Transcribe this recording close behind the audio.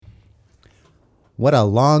What a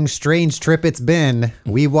long, strange trip it's been.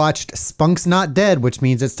 We watched Spunk's Not Dead, which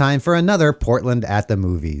means it's time for another Portland at the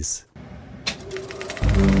Movies.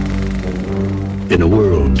 In a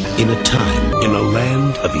world, in a time, in a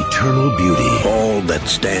land of eternal beauty, all that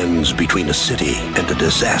stands between a city and a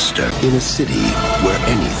disaster, in a city where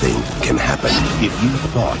anything can happen. If you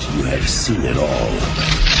thought you had seen it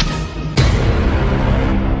all,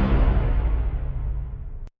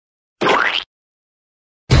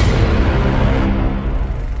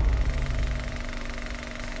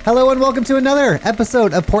 Hello and welcome to another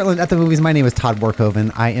episode of Portland at the Movies. My name is Todd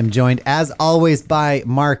Borkhoven. I am joined, as always, by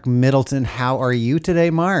Mark Middleton. How are you today,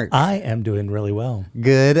 Mark? I am doing really well.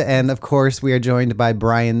 Good. And of course, we are joined by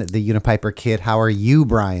Brian, the Unipiper Kid. How are you,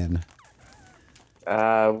 Brian?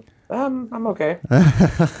 I'm okay.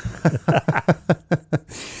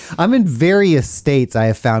 I'm in various states, I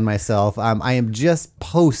have found myself. I am just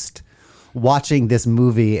post watching this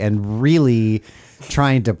movie and really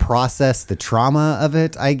trying to process the trauma of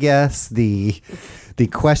it, I guess. The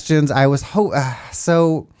questions I was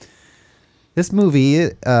so this movie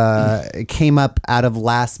came up out of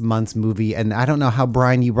last month's movie, and I don't know how,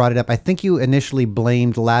 Brian, you brought it up. I think you initially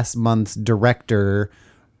blamed last month's director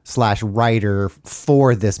 / writer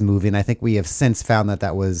for this movie, and I think we have since found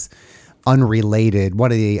that was unrelated.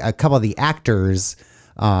 A couple of the actors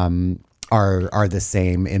are the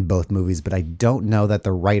same in both movies, but I don't know that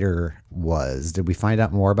the writer was. Did we find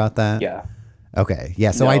out more about that? Yeah. Okay.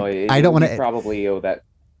 Yeah. So no, I don't want to probably owe that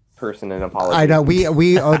person an apology. I know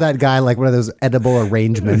we owe that guy like one of those edible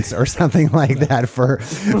arrangements or something like that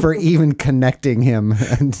for even connecting him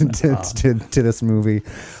to this movie.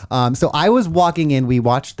 So I was walking in. We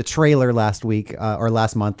watched the trailer last week or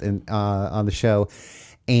last month on the show,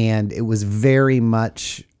 and it was very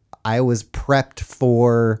much. I was prepped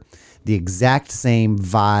for the exact same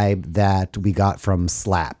vibe that we got from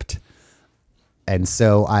Slapped. And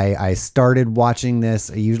so I started watching this.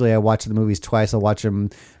 Usually I watch the movies twice. I'll watch them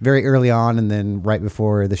very early on and then right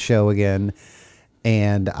before the show again.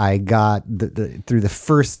 And I got through the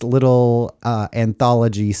first little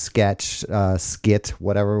anthology skit,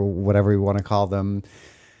 whatever you want to call them.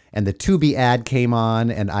 And the Tubi ad came on,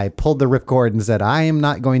 and I pulled the ripcord and said, I am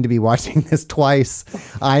not going to be watching this twice.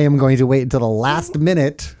 I am going to wait until the last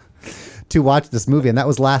minute to watch this movie. And that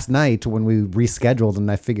was last night when we rescheduled, and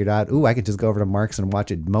I figured out, I could just go over to Mark's and watch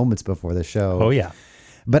it moments before the show. Oh, yeah.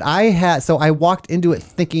 But I walked into it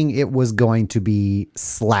thinking it was going to be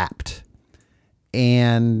Slapped.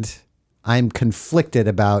 And I'm conflicted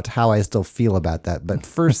about how I still feel about that. But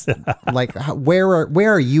first,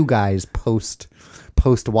 where are you guys post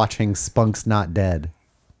watching Spunk's Not Dead?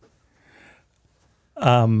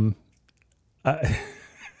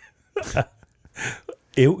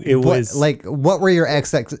 It was what were your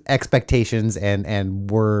expectations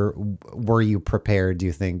and were you prepared, do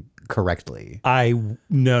you think, correctly?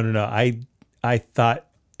 No. I thought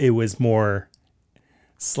it was more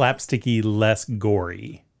slapsticky, less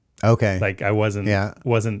gory. Okay. Like I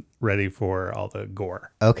wasn't ready for all the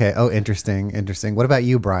gore. Okay. Oh, interesting. What about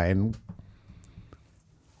you, Brian?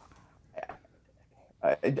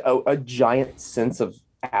 A giant sense of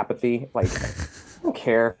apathy. Like, I don't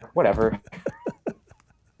care. Whatever.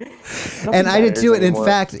 And I did too. And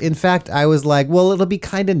in fact, I was like, well, it'll be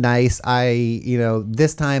kind of nice.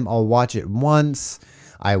 This time I'll watch it once.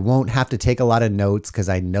 I won't have to take a lot of notes because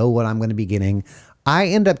I know what I'm going to be getting. I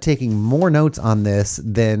end up taking more notes on this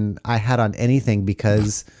than I had on anything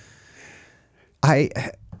because and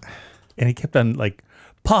he kept on like,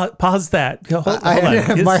 pause that. Hold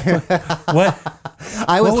on. What?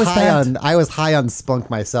 I was high on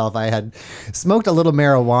spunk myself. I had smoked a little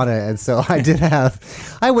marijuana, and so I did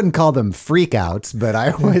have. I wouldn't call them freakouts, but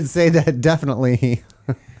I would say that definitely.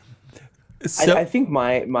 I think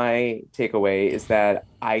my takeaway is that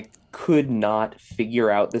I could not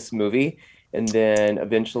figure out this movie, and then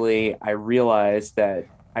eventually I realized that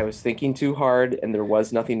I was thinking too hard, and there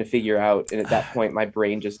was nothing to figure out, and at that point, my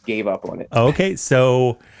brain just gave up on it. Okay,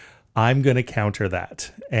 so I'm going to counter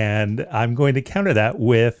that, and I'm going to counter that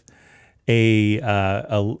with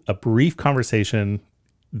a brief conversation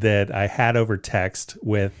that I had over text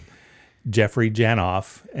with Jeffrey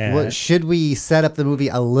Janoff. And should we set up the movie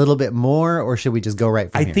a little bit more, or should we just go right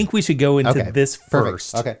from here? I think we should go into this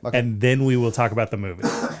first, Okay. And then we will talk about the movie.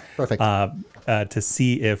 Perfect. To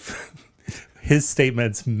see if his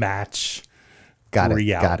statements match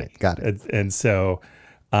reality. Got it. And so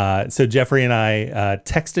Jeffrey and I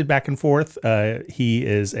texted back and forth. He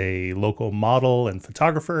is a local model and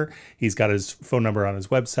photographer. He's got his phone number on his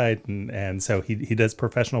website, and so he does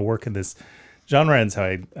professional work in this genre. And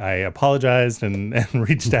so I apologized and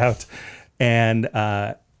reached out, and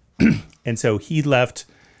And so he left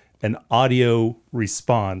an audio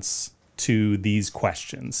response to these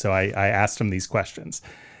questions. So I asked him these questions.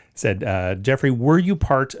 Said, Jeffrey, were you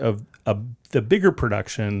part of the bigger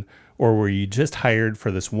production, or were you just hired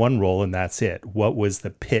for this one role and that's it? What was the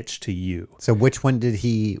pitch to you? So which one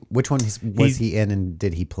was he in and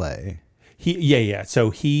did he play? So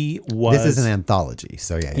he was. This is an anthology.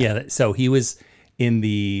 So yeah. Yeah. So he was in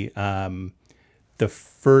the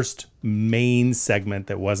first main segment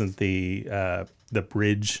that wasn't the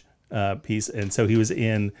bridge piece, and so he was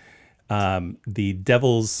in the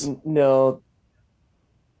Devil's. No.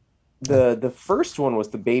 The first one was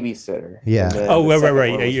the babysitter. Yeah.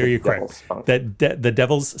 Right. Yeah, you're correct. The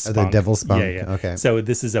Devil's Spunk. The Devil's Spunk. Yeah. Okay. So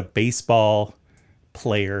this is a baseball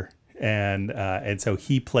player, and so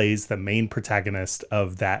he plays the main protagonist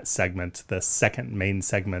of that segment, the second main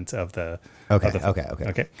segment of the.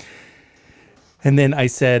 Okay. And then I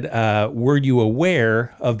said, were you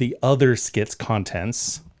aware of the other skit's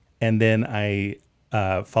contents? And then I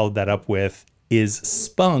followed that up with, is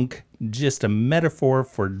spunk just a metaphor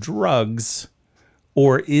for drugs,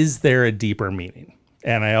 or is there a deeper meaning?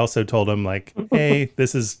 And I also told him, like, hey,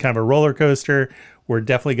 this is kind of a roller coaster. We're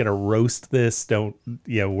definitely going to roast this.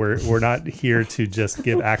 We're not here to just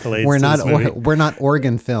give accolades. We're not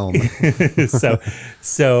organ film.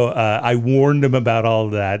 So I warned him about all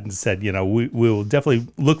of that and said, we will definitely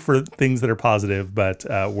look for things that are positive, but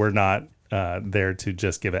we're not there to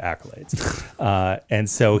just give it accolades. And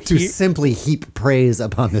so to simply heap praise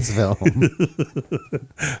upon this film,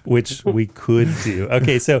 which we could do.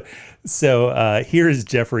 Okay, so here is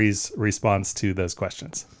Jeffrey's response to those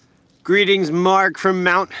questions. Greetings, Mark from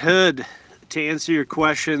Mount Hood. To answer your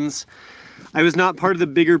questions, I was not part of the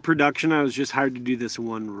bigger production. I was just hired to do this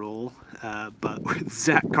one role. But with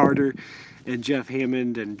Zach Carter and Jeff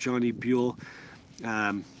Hammond and Johnny Buell,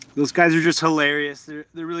 those guys are just hilarious. They're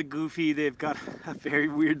really goofy. They've got a very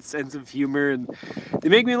weird sense of humor, and they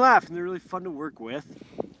make me laugh, and they're really fun to work with.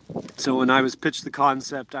 So when I was pitched the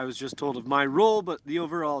concept, I was just told of my role, but the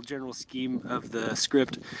overall general scheme of the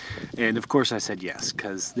script. And of course I said yes,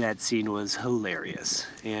 because that scene was hilarious.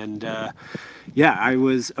 And I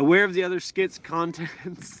was aware of the other skits'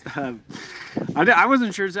 contents. I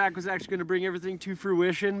wasn't sure Zach was actually going to bring everything to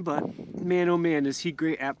fruition, but man, oh man, is he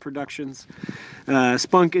great at productions.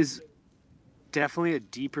 Spunk is definitely a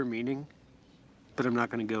deeper meaning, but I'm not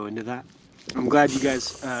going to go into that. I'm glad you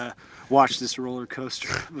guys watched this roller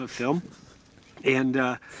coaster of a film, and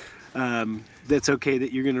that's okay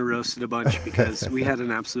that you're going to roast it a bunch, because we had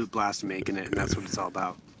an absolute blast making it, and that's what it's all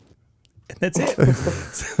about. That's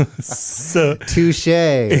it. so touche.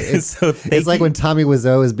 It's like when Tommy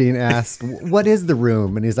Wiseau is being asked, what is the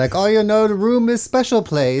room? And he's like, the room is special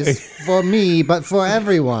place for me, but for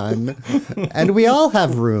everyone. And we all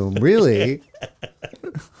have room, really.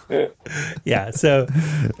 Yeah, so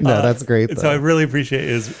no, that's great though. So I really appreciate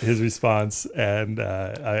his response, and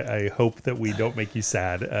I hope that we don't make you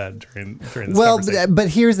sad during this conversation. But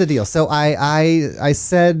here's the deal. So I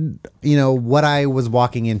said, what I was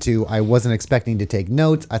walking into, I wasn't expecting to take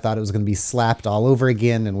notes. I thought it was going to be slapped all over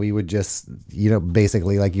again, and we would just,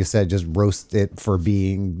 basically, like you said, just roast it for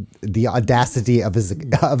being the audacity of his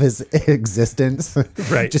existence,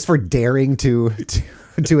 right? Just for daring to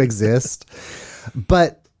exist.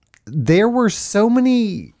 But there were so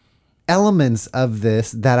many elements of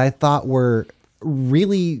this that I thought were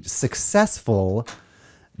really successful,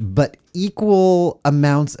 but equal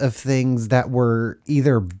amounts of things that were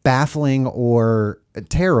either baffling or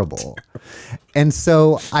terrible. And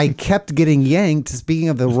so I kept getting yanked. Speaking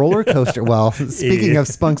of the roller coaster, speaking of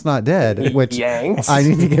Spunk's Not Dead, which yanked. I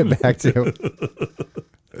need to get back to.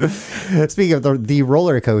 Speaking of the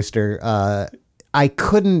roller coaster, I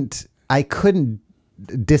couldn't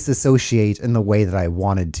disassociate in the way that I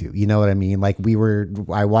wanted to. You know what I mean? Like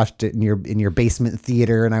I watched it in your basement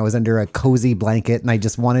theater, and I was under a cozy blanket, and I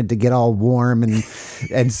just wanted to get all warm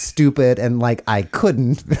and stupid, and like I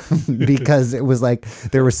couldn't because it was like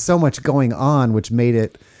there was so much going on, which made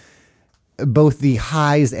it both the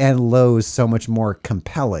highs and lows so much more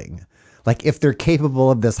compelling. Like if they're capable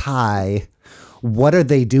of this high, what are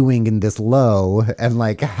they doing in this low? And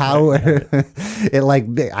like how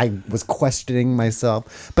I was questioning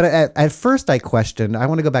myself. But at first I want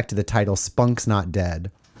to go back to the title, Spunk's Not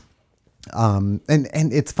Dead. And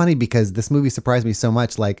it's funny because this movie surprised me so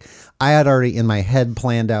much. Like I had already in my head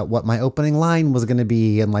planned out what my opening line was going to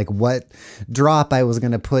be, and like what drop I was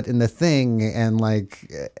going to put in the thing. And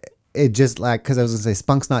like, it just like, cause I was going to say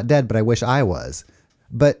Spunk's not dead, but I wish I was,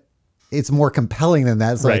 but it's more compelling than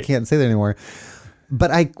that. So right. I can't say that anymore. But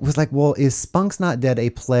I was like, well, is Spunk's Not Dead a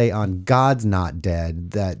play on God's Not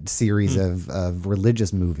Dead, that series of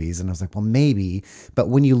religious movies? And I was like, well, maybe. But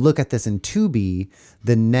when you look at this in Tubi,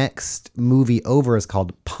 the next movie over is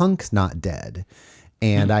called Punk's Not Dead.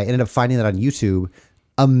 And I ended up finding that on YouTube.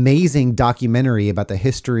 Amazing documentary about the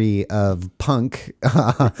history of punk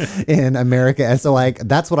in America. And so like,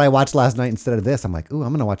 that's what I watched last night instead of this. I'm like, ooh, I'm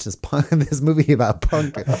going to watch this movie about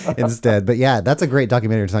punk instead. But yeah, that's a great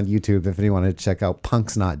documentary. It's on YouTube if anyone want to check out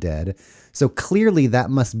Punk's Not Dead. So clearly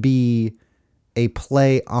that must be a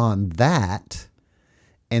play on that.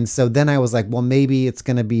 And so then I was like, well, maybe it's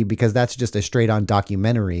going to be, because that's just a straight on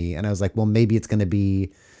documentary. And I was like, well, maybe it's going to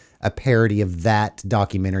be a parody of that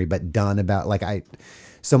documentary, but done about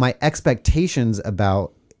so my expectations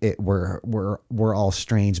about it were all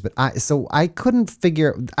strange, but I couldn't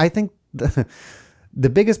figure. I think the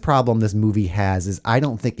biggest problem this movie has is I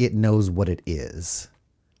don't think it knows what it is.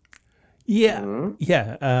 Yeah,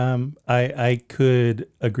 yeah. I could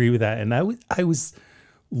agree with that, and I was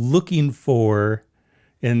looking for,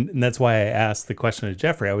 and that's why I asked the question to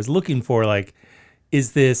Jeffrey. I was looking for like,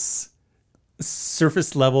 is this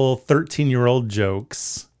surface level 13-year-old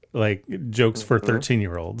jokes, like jokes for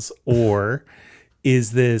 13-year-olds, or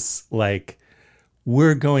is this like,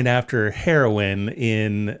 we're going after heroin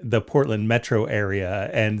in the Portland metro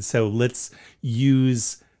area, and so let's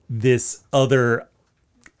use this other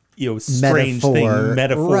strange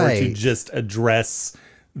metaphor to just address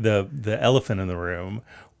the elephant in the room?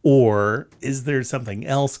 Or is there something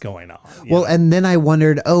else going on? Well, and then I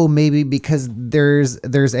wondered, maybe because there's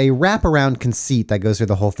a wraparound conceit that goes through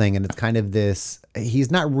the whole thing. And it's kind of this, he's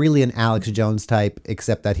not really an Alex Jones type,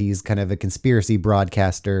 except that he's kind of a conspiracy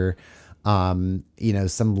broadcaster, some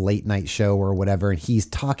late night show or whatever. And he's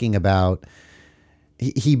talking about,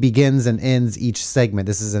 he begins and ends each segment.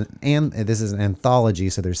 This is an anthology.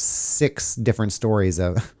 So there's 6 different stories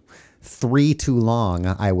of 3 too long,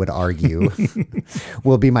 I would argue,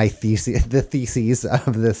 will be my thesis, the theses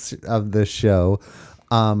of the show.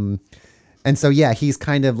 And so, yeah, he's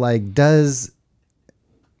kind of like,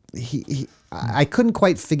 I couldn't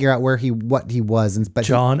quite figure out what he was. But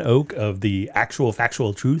John Oak of the Actual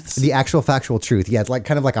Factual Truths. The Actual Factual Truth. Yeah, it's like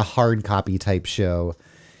kind of like a hard copy type show.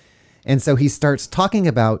 And so he starts talking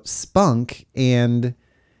about spunk, and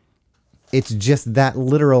it's just that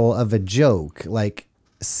literal of a joke. Like,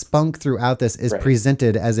 spunk throughout this is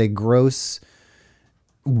presented as a gross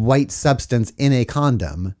white substance in a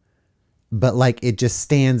condom, but like it just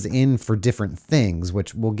stands in for different things,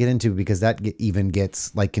 which we'll get into because that even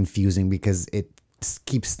gets like confusing because it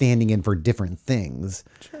keeps standing in for different things.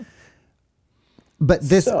 Sure. But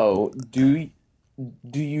this. So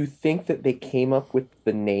do you think that they came up with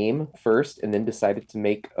the name first and then decided to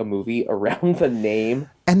make a movie around the name?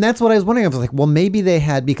 And that's what I was wondering. I was like, well, maybe they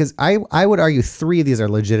had, because I would argue 3 of these are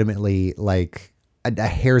legitimately like a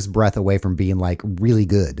hair's breadth away from being like really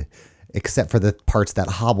good, except for the parts that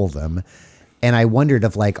hobble them. And I wondered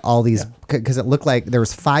if like all these, because it looked like there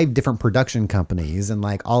was 5 different production companies, and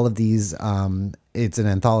like all of these, it's an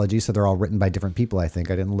anthology, so they're all written by different people. I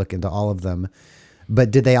think I didn't look into all of them.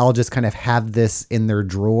 But did they all just kind of have this in their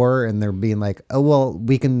drawer and they're being like, oh, well,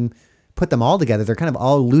 we can put them all together. They're kind of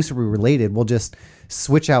all loosely related. We'll just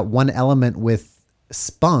switch out one element with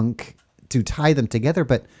spunk to tie them together.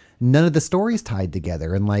 But none of the stories tied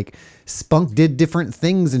together. And like spunk did different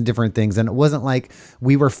things in different things. And it wasn't like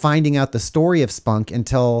we were finding out the story of spunk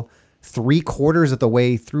until 3/4 of the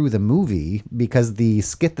way through the movie, because the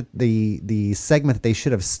skit that the segment that they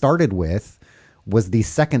should have started with was the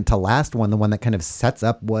second to last one, the one that kind of sets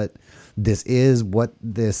up what this is,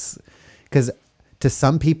 because to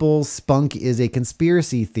some people, spunk is a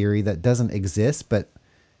conspiracy theory that doesn't exist, but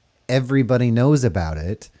everybody knows about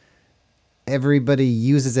it. Everybody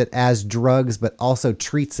uses it as drugs, but also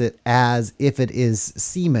treats it as if it is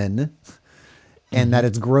semen, and that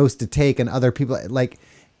it's gross to take, and other people, like,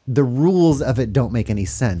 the rules of it don't make any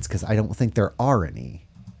sense, because I don't think there are any.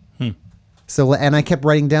 So, and I kept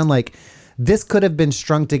writing down, like, this could have been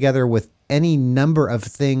strung together with any number of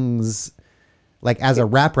things, like as a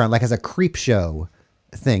wraparound, like as a creep show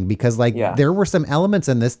thing, because like there were some elements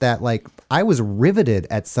in this that like I was riveted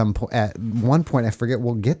at some point. At one point, I forget.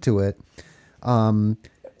 We'll get to it. Go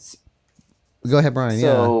ahead, Brian.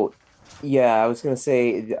 So, I was gonna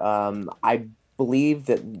say, I believe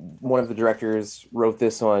that one of the directors wrote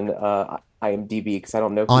this on IMDb, because I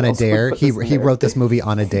don't know. On a dare, he wrote this movie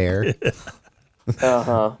on a dare.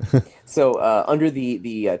 So under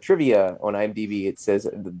the trivia on IMDb, it says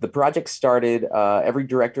the project started. Every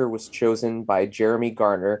director was chosen by Jeremy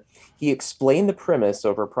Garner. He explained the premise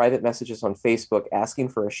over private messages on Facebook, asking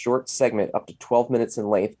for a short segment up to 12 minutes in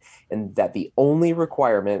length, and that the only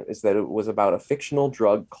requirement is that it was about a fictional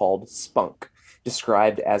drug called spunk,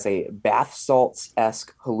 described as a bath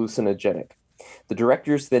salts-esque hallucinogenic. The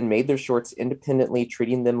directors then made their shorts independently,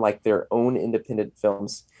 treating them like their own independent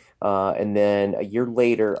films. And then a year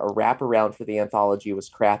later, a wraparound for the anthology was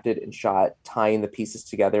crafted and shot, tying the pieces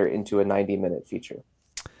together into a 90-minute feature.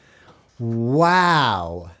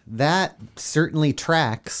 Wow, that certainly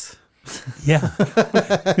tracks. Yeah.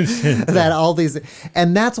 That all these,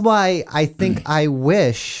 and that's why I think I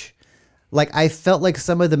wish, like, I felt like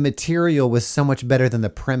some of the material was so much better than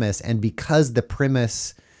the premise, and because the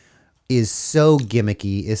premise is so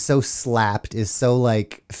gimmicky, is so slapped, is so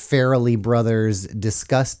like Farrelly Brothers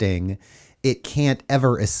disgusting, it can't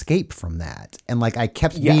ever escape from that. And like I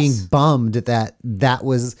kept being bummed that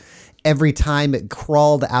was every time it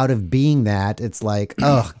crawled out of being that, it's like,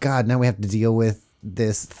 oh God, now we have to deal with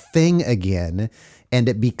this thing again, and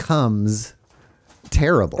it becomes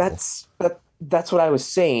terrible. That's what I was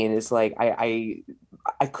saying, is like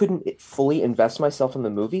I couldn't fully invest myself in the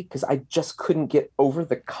movie because I just couldn't get over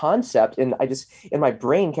the concept. And my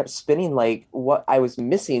brain kept spinning like what I was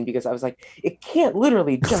missing, because I was like, it can't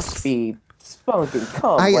literally just be spunk and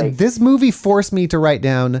cum. This movie forced me to write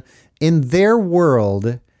down, in their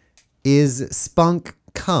world, is spunk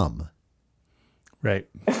cum? Right.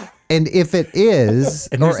 And if it is,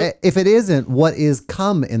 or if it isn't, what is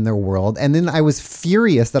cum in their world? And then I was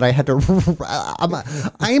furious that I had to,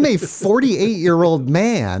 I am a 48-year-old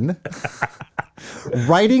man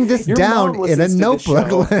writing this down in a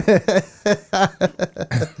notebook.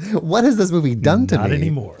 What has this movie done to me? Not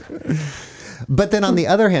anymore. But then on the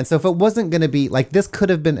other hand, so if it wasn't going to be like, this could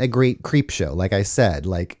have been a great creep show, like I said,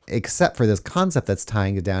 like, except for this concept that's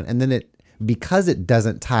tying it down. And then because it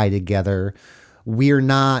doesn't tie together, we're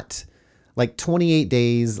not like 28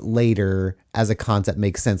 days later as a concept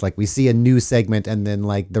makes sense. Like we see a new segment and then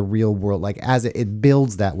like the real world, like as it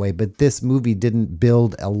builds that way. But this movie didn't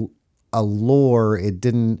build a lore. It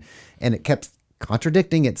didn't, and it kept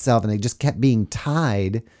contradicting itself, and it just kept being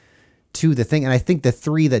tied to the thing. And I think the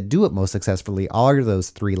three that do it most successfully are those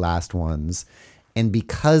three last ones. And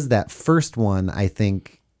because that first one, I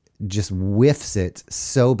think, just whiffs it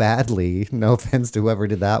so badly, no offense to whoever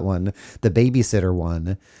did that one, the babysitter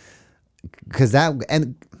one, because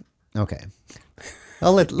okay,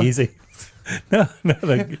 I'll let easy. No,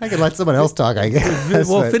 I can let someone else talk, I guess.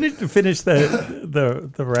 Well, finish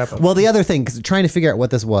the wrap up. Well, the other thing, because trying to figure out what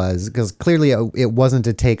this was, because clearly it wasn't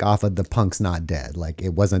a take off of The Punk's Not Dead. Like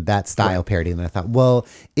it wasn't that style parody. And I thought, well,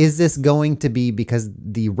 is this going to be, because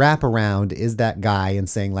the wraparound is that guy and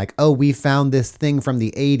saying like, oh, we found this thing from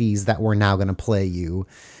the 80s that we're now going to play you.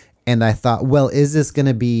 And I thought, well, is this going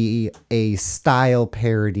to be a style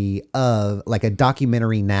parody of like a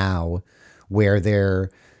documentary now where they're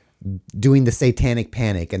doing the Satanic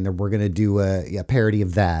Panic and we're going to do a parody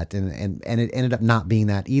of that. And it ended up not being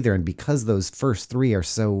that either. And because those first three are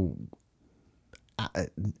so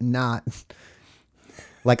not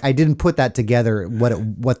like, I didn't put that together,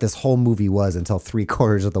 what this whole movie was, until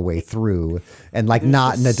 3/4 of the way through, and like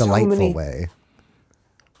not in a delightful way.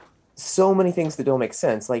 So many things that don't make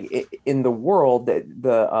sense. Like in the world,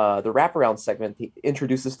 the wraparound segment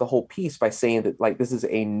introduces the whole piece by saying that like this is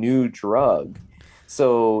a new drug.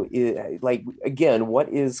 So like again, what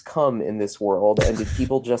is cum in this world? And did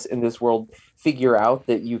people just in this world figure out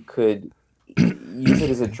that you could use it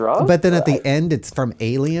as a drug? But then at the end, it's from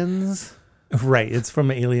aliens. Right, it's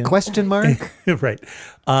from Alien. Question mark. Right.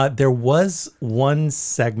 There was one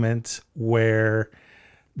segment where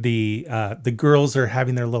the girls are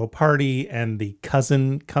having their little party, and the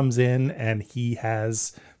cousin comes in, and he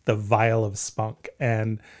has the vial of spunk,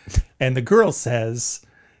 and the girl says,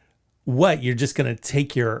 "What? You're just gonna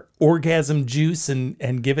take your orgasm juice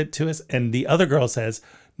and give it to us?" And the other girl says,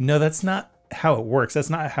 "No, that's not how it works. That's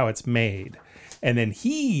not how it's made." And then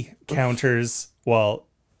he counters, "Well,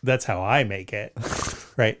 that's how I make it."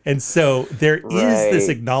 Right. And so there is this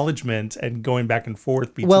acknowledgement and going back and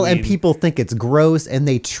forth between. Well, and people think it's gross, and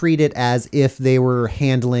they treat it as if they were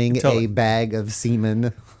handling a bag of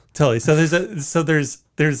semen. Totally. So there's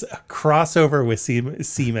a crossover with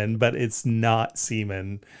semen, but it's not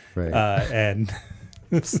semen. Right. And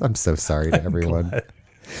I'm so sorry to everyone.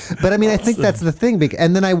 But I mean, I think that's the thing.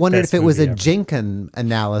 And then I wondered if it was a Jenkem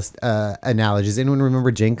analogy. Does anyone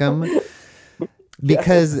remember Jenkem?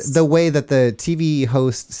 Because the way that the TV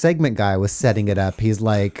host segment guy was setting it up, he's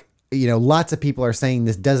like, lots of people are saying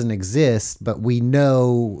this doesn't exist, but we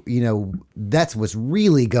know, that's what's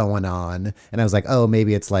really going on. And I was like, oh,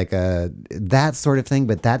 maybe it's like that sort of thing,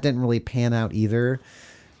 but that didn't really pan out either.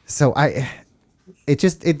 So it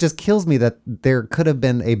just kills me that there could have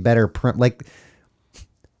been a better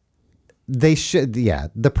they should,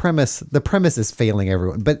 the premise is failing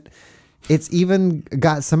everyone, but it's even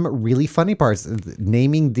got some really funny parts.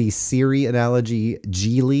 Naming the Siri analogy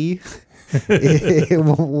Geely. It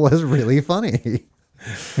was really funny.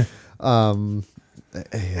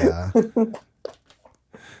 Yeah.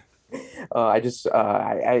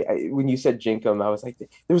 When you said Jinkum, I was like,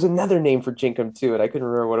 there was another name for Jinkum too, and I couldn't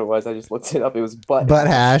remember what it was. I just looked it up. It was butt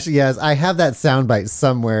hash. Yes, I have that soundbite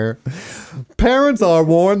somewhere. Parents are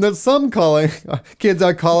warned that some kids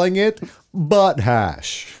are calling it butt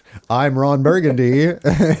hash. I'm Ron Burgundy.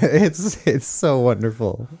 It's so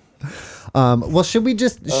wonderful. Well, should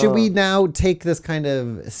we now take this kind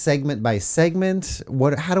of segment by segment?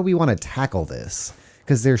 How do we want to tackle this?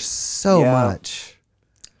 Because there's so much.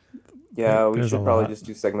 Yeah, we should probably just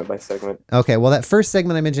do segment by segment. Okay, well, that first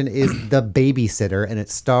segment I mentioned is The Babysitter, and it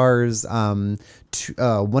stars one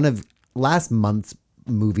of last month's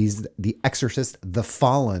movies, The Exorcist: The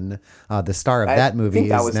Fallen. The star of that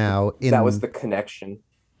movie is now in. That was The Connection.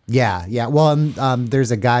 Yeah. Well,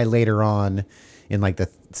 there's a guy later on in like the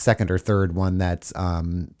second or third one that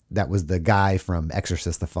was the guy from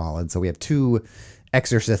Exorcist: The Fallen. So we have two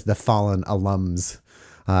Exorcist: The Fallen alums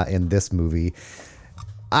in this movie.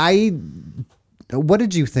 What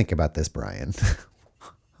did you think about this, Brian?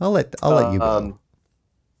 I'll let you go.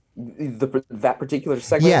 That particular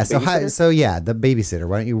segment. Yeah. The Babysitter.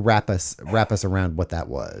 Why don't you wrap us around what that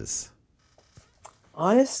was?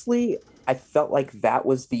 Honestly, I felt like that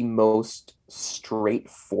was the most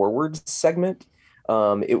straightforward segment.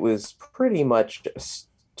 It was pretty much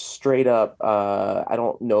straight up. I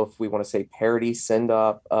don't know if we want to say parody send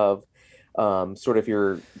off of sort of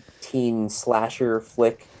your teen slasher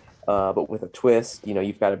flick, but with a twist.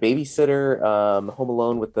 You've got a babysitter home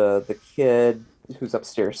alone with the kid who's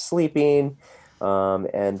upstairs sleeping,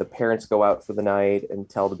 and the parents go out for the night and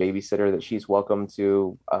tell the babysitter that she's welcome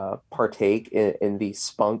to partake in the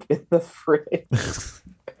spunk in the fridge.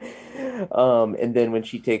 And then when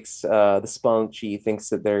she takes the spunk, she thinks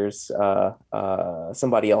that there's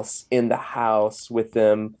somebody else in the house with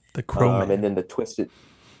them. The Crow. And then the twist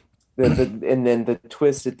the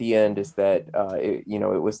twist at the end is that it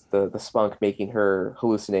was the spunk making her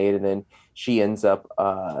hallucinate, and then she ends up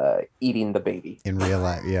eating the baby in real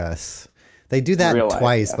life. Yes, they do that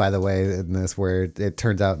twice, by the way, in this, where it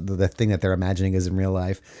turns out the thing that they're imagining is in real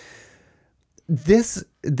life. This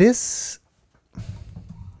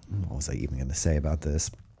what was I even going to say about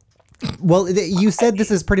this? Well, you said this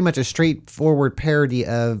is pretty much a straightforward parody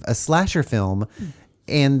of a slasher film,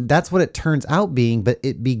 and that's what it turns out being, but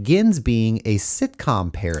it begins being a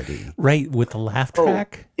sitcom parody. Right, with the laugh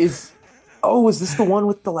track? Is this the one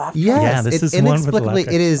with the laugh track? Yes, yeah, this is the one with the laugh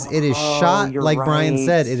track. It is shot, like right. Brian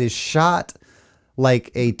said, it is shot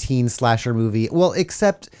like a teen slasher movie. Well,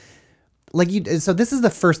 except... so this is the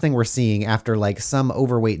first thing we're seeing after like some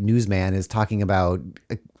overweight newsman is talking about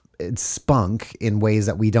spunk in ways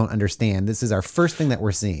that we don't understand. This is our first thing that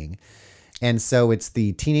we're seeing. And so it's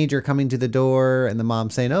the teenager coming to the door and the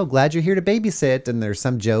mom saying, "Oh, glad you're here to babysit." And there's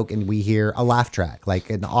some joke and we hear a laugh track,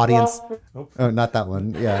 like an audience. Oh, not that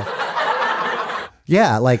one. Yeah.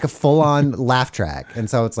 Yeah. Like a full on laugh track. And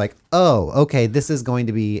so it's like, oh, okay, this is going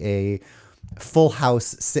to be a Full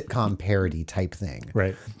House sitcom parody type thing.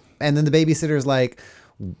 Right. And then the babysitter's like,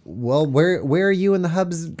 "Well, where are you and the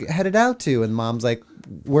hubs headed out to?" And mom's like,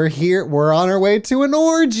 "We're here. We're on our way to an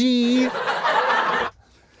orgy."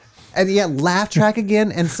 And laugh track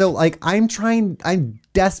again. And so like, I'm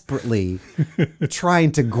desperately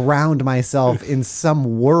trying to ground myself in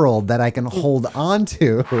some world that I can hold on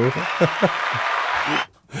to.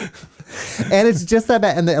 And it's just that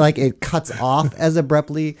bad. And it cuts off as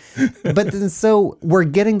abruptly. But then so we're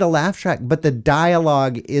getting the laugh track, but the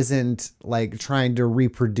dialogue isn't like trying to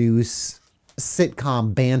reproduce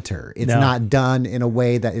sitcom banter. It's not done in a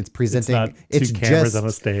way that it's presenting. It's two cameras on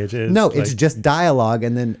a stage. It's just dialogue,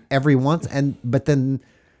 and then but then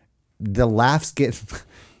the laughs get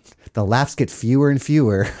fewer and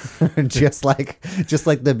fewer, just like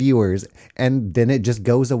the viewers, and then it just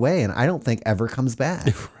goes away, and I don't think ever comes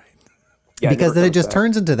back. Yeah, because then it just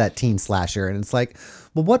turns into that teen slasher, and it's like,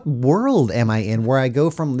 well, what world am I in where I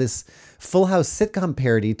go from this Full House sitcom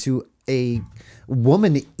parody to a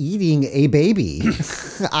woman eating a baby?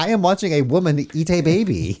 I am watching a woman eat a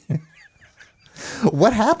baby.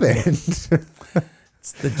 What happened?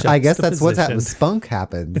 I guess that's what's happened. Spunk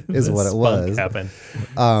happened is what it was. Happened.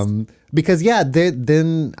 Because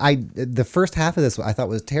the first half of this I thought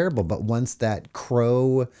was terrible, but once that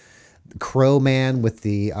crow man with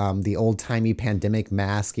the old timey pandemic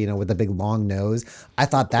mask, with the big long nose, I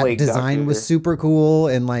thought that design was super cool,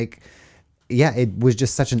 and it was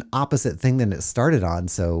just such an opposite thing than it started on.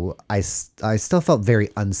 So I still felt very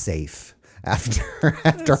unsafe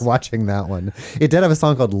after watching that one. It did have a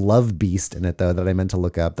song called Love Beast in it, though, that I meant to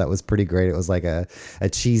look up. That was pretty great. It was like a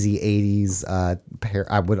cheesy 80s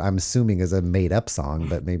I'm assuming is a made up song,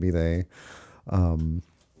 but maybe they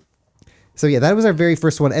so yeah, that was our very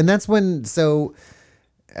first one. And that's when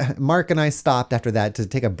Mark and I stopped after that to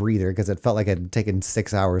take a breather because it felt like it had taken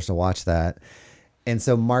 6 hours to watch that. And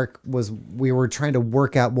so we were trying to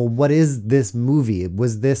work out, well, what is this movie?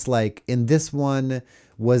 Was this in this one,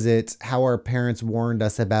 was it how our parents warned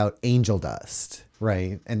us about angel dust?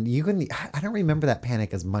 Right. And I don't remember that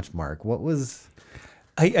panic as much, Mark. What was...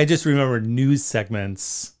 I just remember news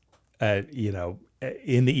segments, in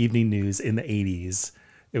the evening news in the 80s.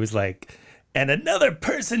 It was and another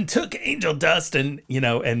person took angel dust and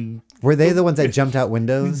were they the ones that jumped out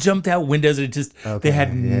windows? They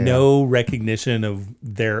had no recognition of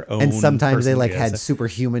their own. And sometimes they had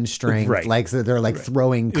superhuman strength. Right. So they're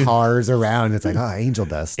throwing cars around. It's angel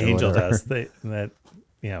dust. Angel dust that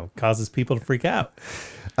causes people to freak out.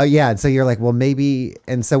 Yeah. And so you're well, maybe.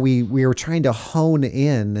 And so we were trying to hone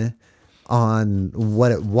in on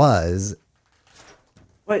what it was.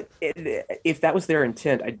 But if that was their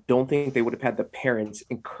intent, I don't think they would have had the parents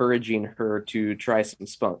encouraging her to try some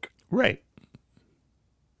spunk. Right.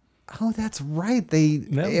 Oh, that's right.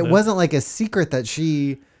 It wasn't a secret that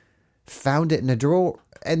she found it in a drawer.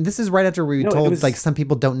 And this is right after we told some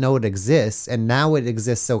people don't know it exists, and now it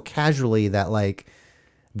exists so casually that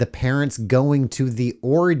the parents going to the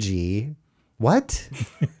orgy. What?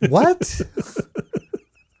 What?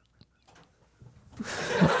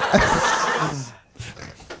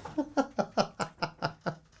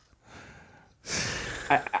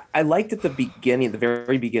 I liked at the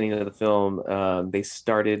very beginning of the film, they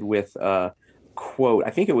started with a quote. I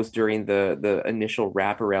think it was during the initial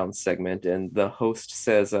wraparound segment, and the host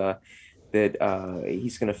says that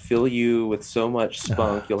he's going to fill you with so much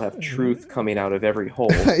spunk, you'll have truth coming out of every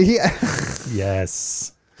hole. Yeah.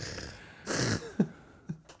 Yes.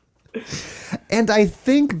 And I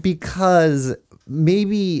think because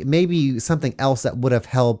maybe something else that would have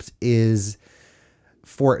helped is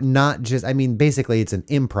for not just, basically it's an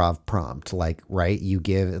improv prompt, right? You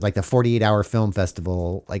give the 48-hour film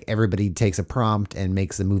festival, everybody takes a prompt and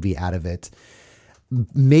makes a movie out of it.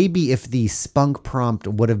 Maybe if the spunk prompt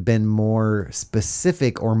would have been more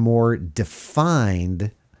specific or more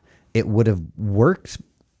defined, it would have worked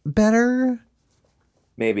better.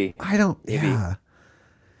 Maybe. Yeah.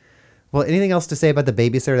 Well, anything else to say about The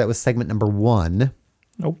Babysitter? That was segment number 1.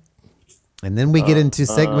 Nope. And then we get into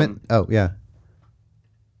segment... oh, yeah.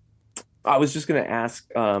 I was just going to ask,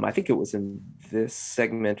 I think it was in this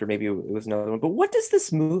segment or maybe it was another one, but what does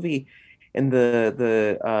this movie and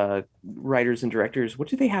the writers and directors, what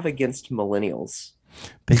do they have against millennials?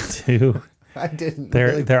 They do. I didn't.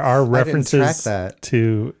 There are references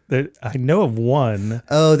to that. I know of one.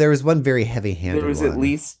 Oh, there was one very heavy-handed. There was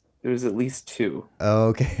at least 2.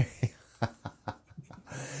 Okay.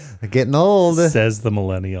 Getting old, says the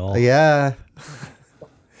millennial. Yeah.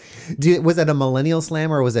 Was it a millennial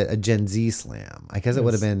slam or was it a Gen Z slam? I guess it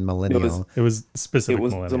would have been millennial. It was specific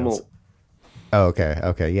millennials.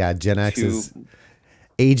 Okay. Yeah. Gen X is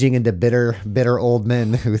aging into bitter old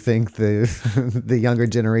men who think the younger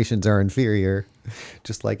generations are inferior,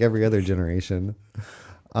 just like every other generation.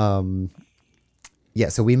 Yeah.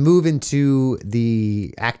 So we move into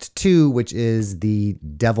the Act 2, which is the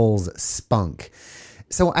Devil's Spunk.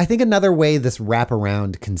 So I think another way this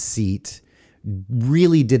wraparound conceit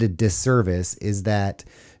really did a disservice is that,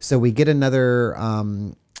 so we get another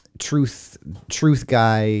truth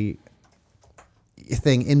guy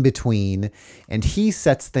thing in between, and he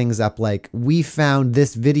sets things up we found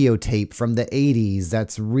this videotape from the 80s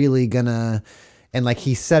that's really gonna, and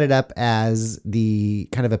he set it up as the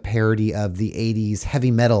kind of a parody of the 80s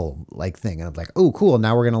heavy metal thing, and I'm oh cool,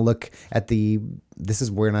 now we're gonna look at this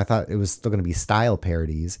is where I thought it was still gonna be style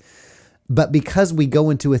parodies. But because we go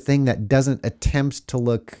into a thing that doesn't attempt to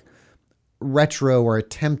look retro or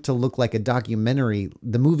attempt to look like a documentary,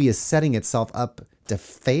 the movie is setting itself up to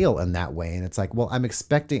fail in that way. And it's well, I'm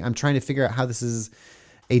trying to figure out how this is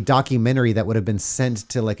a documentary that would have been sent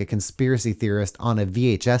to a conspiracy theorist on a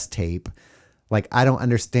VHS tape. Like, I don't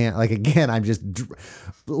understand. Like, again, I'm just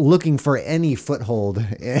looking for any foothold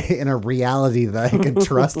in a reality that I can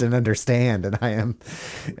trust and understand. And I am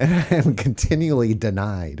continually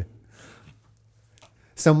denied.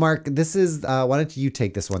 So, Mark, this is, why don't you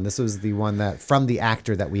take this one? This was the one that from the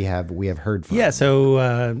actor that we have heard from. Yeah.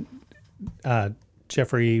 So,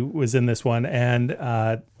 Jeffrey was in this one, and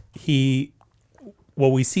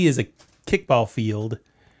what we see is a kickball field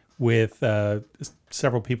with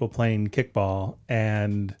several people playing kickball,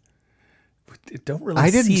 and don't really. I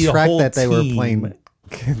didn't see track a whole that they were team.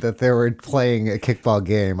 playing a kickball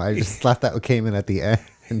game. I just thought that came in at the end.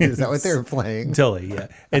 Is that what they were playing? Totally, yeah.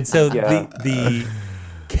 And so Yeah. the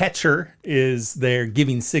catcher is there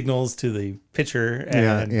giving signals to the pitcher,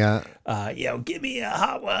 and give me a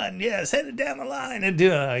hot one, send it down the line, and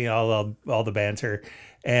do all the banter,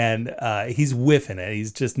 and he's whiffing it.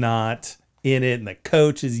 He's just not in it, and the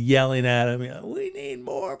coach is yelling at him, we need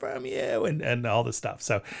more from you, and all this stuff.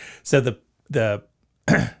 So the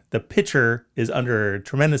the pitcher is under a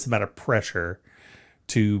tremendous amount of pressure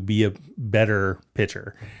to be a better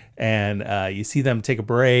pitcher. And you see them take a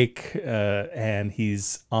break, and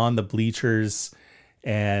he's on the bleachers,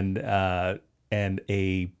 and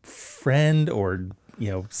a friend or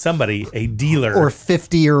somebody, a dealer or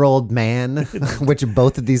 50-year-old man, which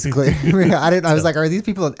both of these I was like, are these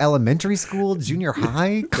people in elementary school, junior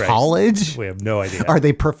high, college? We have no idea. Are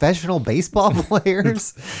they professional baseball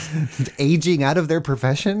players aging out of their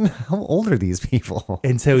profession? How old are these people?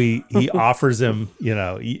 And so he offers him,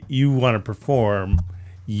 you want to perform,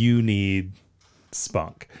 you need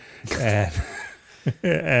spunk, and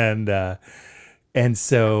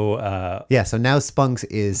so so now spunks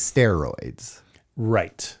is steroids.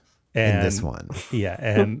 Right. In this one. Yeah.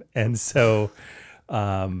 And so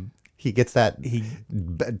he gets that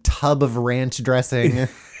tub of ranch dressing.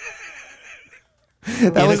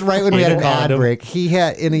 That was right when we had an ad break. He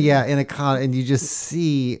had in a con, and you just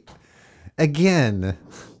see again.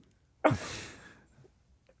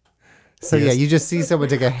 So yes. You just see someone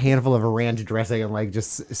take a handful of ranch dressing and like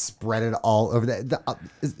just spread it all over.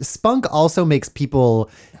 Spunk also makes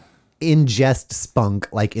people ingest spunk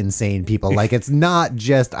like insane people. Like, it's not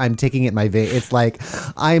just I'm taking it in my vein. It's like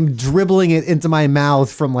I'm dribbling it into my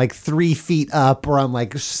mouth from like 3 feet up, or I'm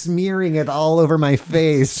like smearing it all over my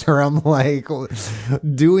face, or I'm like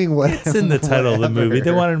doing what. It's in the title of the movie.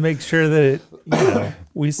 They wanted to make sure that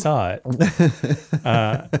we saw it,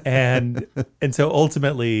 and so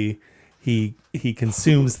ultimately he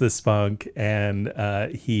consumes the spunk, and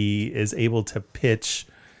he is able to pitch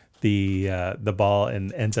the ball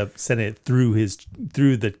and ends up sending it through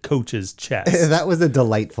the coach's chest. That was a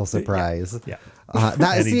delightful surprise. Yeah.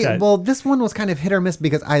 This one was kind of hit or miss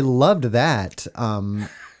because I loved that.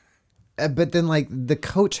 But then like the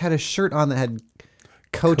coach had a shirt on that had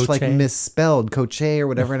coach like misspelled Coche or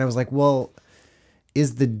whatever, and I was like, well,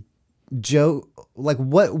 is the joke like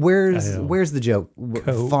what? Where's the joke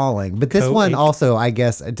falling? But this one also, I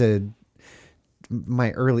guess, to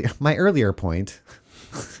my earlier point.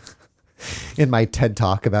 In my TED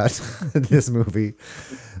talk about this movie,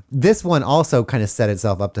 this one also kind of set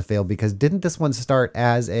itself up to fail because didn't this one start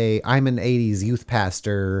as I'm an 80s youth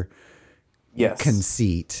pastor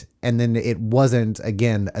conceit, and then it wasn't,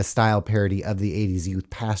 again, a style parody of the 80s youth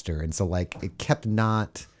pastor, and so like it kept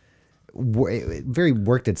not it very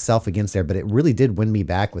worked itself against there, but it really did win me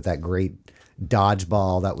back with that great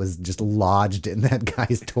dodgeball that was just lodged in that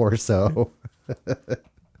guy's torso.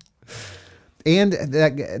 And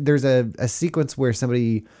there's a sequence where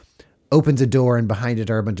somebody opens a door and behind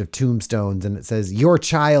it are a bunch of tombstones and it says, "Your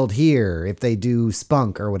child here," if they do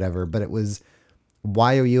spunk or whatever. But it was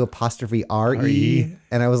YOU''RE.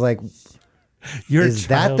 And I was like, is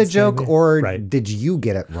that the joke, or did you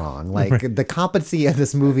get it wrong? Like the competency of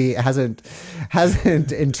this movie hasn't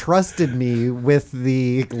entrusted me with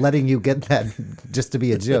the letting you get that just to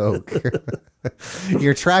be a joke.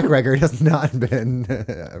 Your track record has not been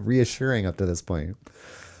reassuring up to this point.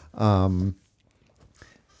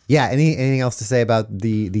 Anything else to say about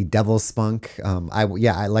the devil's spunk?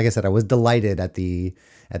 Like I said, I was delighted at the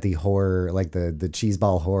horror, like the cheese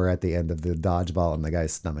ball horror at the end of the dodgeball in the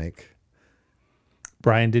guy's stomach.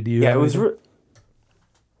 Brian, did you? Yeah, it was.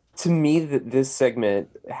 To me, this segment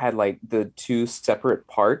had like the two separate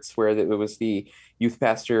parts where it was the youth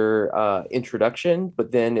pastor introduction,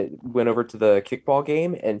 but then it went over to the kickball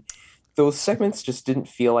game, and those segments just didn't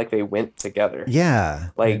feel like they went together. Yeah,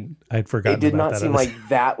 like I'd forgotten. It did not seem like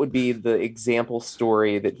that would be the example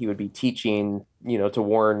story that he would be teaching, to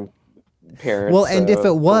warn parents. Well, and if it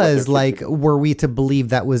for what their was kids like, are were we to believe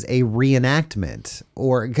that was a reenactment,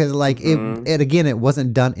 or because like it again, it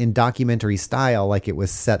wasn't done in documentary style like it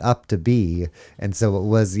was set up to be, and so it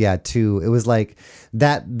was it was like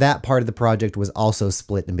that part of the project was also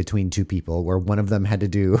split in between two people, where one of them had to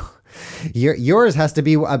do. Yours has to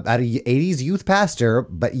be about an 80s youth pastor,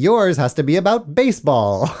 but yours has to be about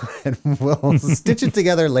baseball, and we'll stitch it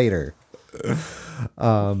together later.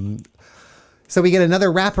 So we get another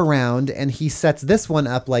wraparound, and he sets this one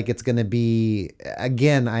up like it's going to be,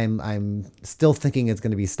 again, I'm still thinking it's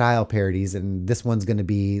going to be style parodies, and this one's going to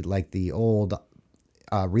be like the old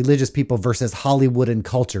religious people versus Hollywood and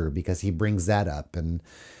culture, because he brings that up, and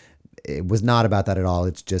it was not about that at all.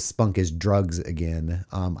 It's just Spunk is drugs again.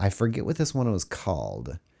 I forget what this one was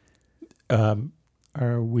called.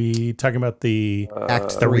 Are we talking about the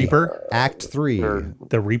Act 3. the Reaper? Act 3.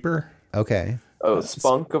 The Reaper? Okay.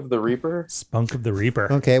 Spunk of the Reaper. Spunk of the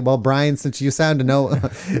Reaper. Okay. Well, Brian, since you sound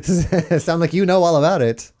like you know all about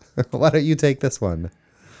it, why don't you take this one?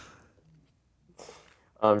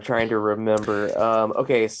 I'm trying to remember.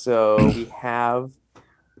 Okay, so we have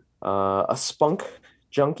a spunk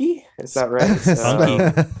junkie. Is that right?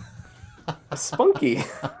 Spunky. A spunky.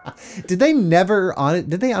 Did they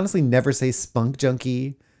honestly never say spunk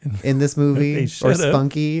junkie in this movie They or should've.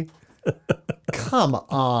 spunky? Come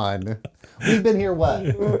on. We've been here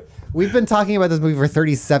what? We've been talking about this movie for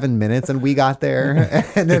 37 minutes and we got there,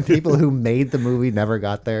 and then people who made the movie never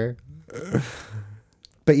got there.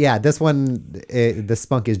 But yeah, this one, the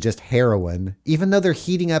spunk is just heroin. Even though they're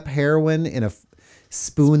heating up heroin in a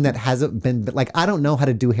spoon that hasn't been, like, I don't know how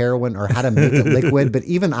to do heroin or how to make it liquid, but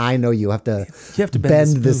even I know you have to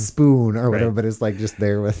bend the spoon or whatever, Right. but it's like just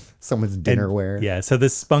there with someone's dinnerware. Yeah, so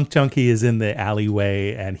this spunk junkie is in the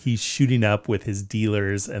alleyway and he's shooting up with his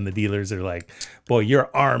dealers, and the dealers are like, boy, your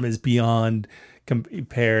arm is beyond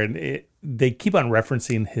compare. And they keep on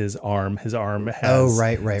referencing his arm. His arm has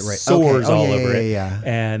right. sores Okay. all Yeah, over yeah,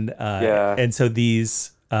 it. yeah. And so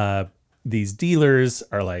these dealers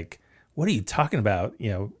are like, what are you talking about?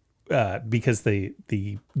 You know, because the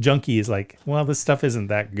junkie is like, well, this stuff isn't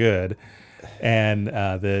that good. And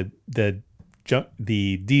the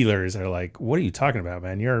dealers are like, what are you talking about,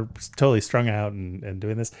 man? You're totally strung out and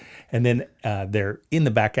doing this. And then they're in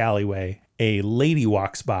the back alleyway. A lady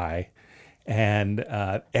walks by, and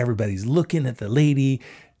everybody's looking at the lady,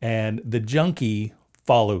 and the junkie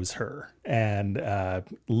follows her and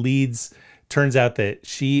turns out that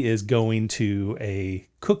she is going to a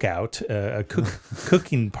cookout,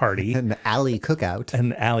 cooking party, An alley cookout.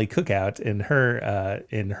 in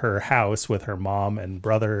her house with her mom and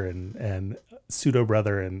brother and pseudo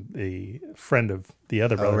brother and the friend of the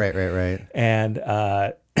other brother. Right.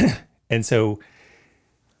 And so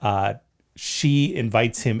she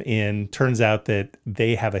invites him in. Turns out that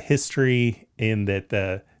they have a history in that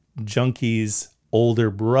the junkie's older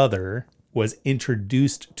brother was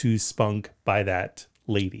introduced to Spunk by that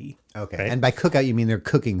lady. Okay. Right? And by cookout, you mean they're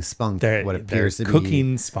cooking spunk, They're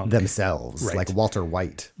cooking spunk themselves, Right. like Walter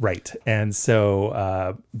White. Right. And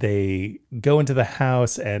so they go into the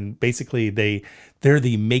house, and basically they're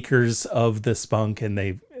the makers of the spunk, and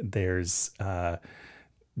they're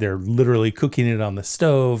literally cooking it on the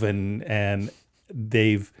stove, and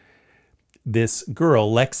this girl,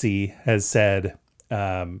 Lexi, has said,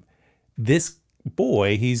 this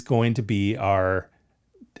boy, he's going to be our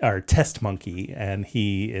test monkey, and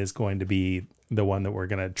he is going to be the one that we're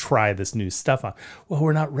going to try this new stuff on. Well,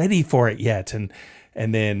 we're not ready for it yet. And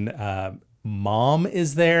then mom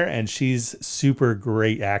is there, and she's super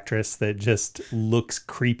great actress that just looks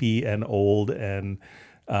creepy and old, and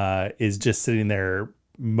is just sitting there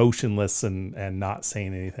motionless and not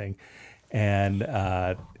saying anything. And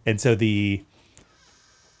so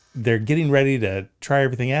they're getting ready to try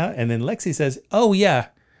everything out. And then Lexi says, oh yeah,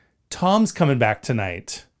 Tom's coming back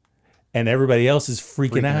tonight. And everybody else is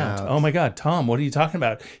freaking out. Oh my God, Tom, what are you talking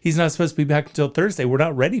about? He's not supposed to be back until Thursday. We're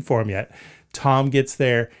not ready for him yet. Tom gets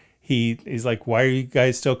there. He's like, why are you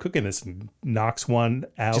guys still cooking this? And knocks one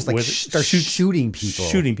out. Just like starts shooting people.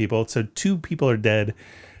 Shooting people. So 2 people are dead.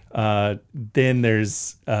 Then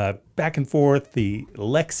there's back and forth. The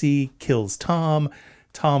Lexi kills Tom.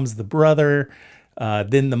 Tom's the brother.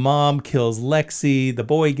 Then the mom kills Lexi. The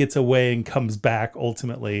boy gets away and comes back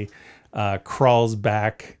ultimately. Crawls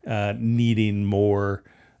back, needing more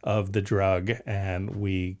of the drug, and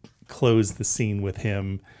we close the scene with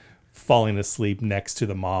him falling asleep next to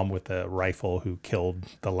the mom with a rifle who killed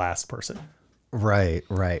the last person. Right.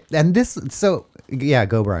 And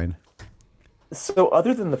go Brian. So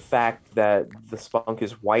other than the fact that the spunk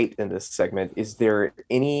is white in this segment, is there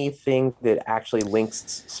anything that actually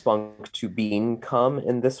links Spunk to being cum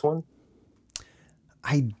in this one?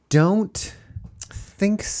 I don't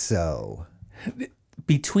think so.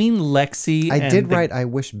 Between Lexi I did write I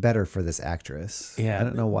wish better for this actress. Yeah. I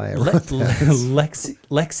don't know why I wrote that.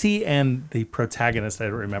 Lexi and the protagonist, I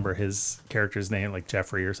don't remember his character's name, like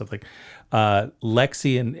Jeffrey or something.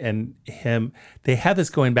 Lexi and him, they have this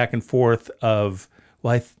going back and forth of,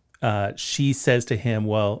 well, she says to him,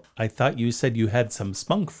 well, I thought you said you had some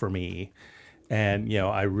spunk for me. And,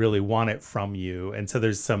 I really want it from you. And so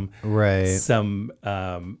there's some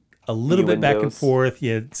a little bit back and forth,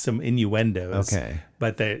 some innuendos. Okay.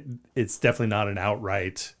 But it's definitely not an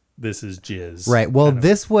outright, this is jizz. Right. Well,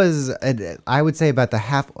 this was, I would say about the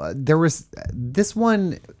half, this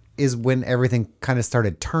one is when everything kind of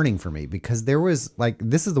started turning for me, because there was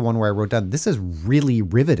this is the one where I wrote down, this is really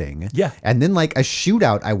riveting. Yeah. And then a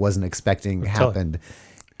shootout I wasn't expecting happened.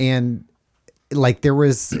 And it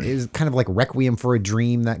was kind of like Requiem for a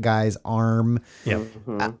Dream, that guy's arm. Yeah.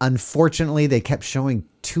 Mm-hmm. Unfortunately, they kept showing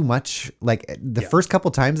too much. The first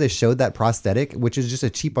couple times they showed that prosthetic, which is just a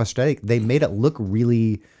cheap prosthetic, they made it look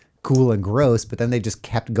really cool and gross, but then they just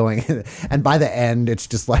kept going. And by the end, it's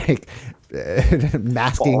just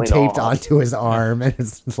masking taped onto his arm. And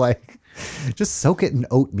it's just soak it in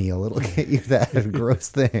oatmeal. It'll get you that gross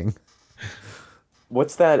thing.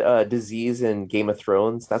 What's that disease in Game of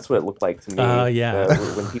Thrones? That's what it looked like to me. Yeah.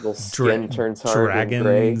 When people's skin turns hard and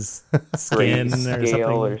gray. Skin or something.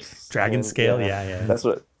 Or Dragon scale, yeah. That's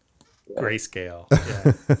what. Grayscale,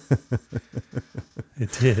 yeah.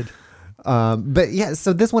 It did. But yeah,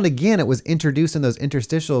 so this one, again, it was introduced in those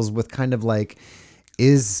interstitials with kind of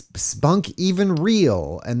is spunk even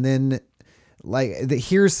real? And then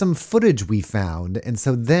here's some footage we found. And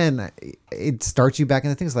so then it starts you back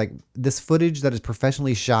into things this footage that is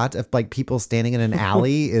professionally shot of people standing in an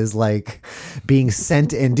alley is being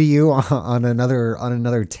sent into you on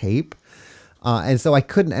another tape. And so I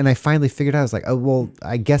couldn't, and I finally figured out, I was like, oh, well,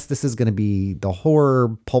 I guess this is going to be the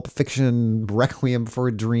horror, Pulp Fiction, Requiem for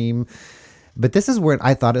a Dream. But this is where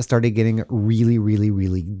I thought it started getting really, really,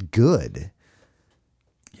 really good.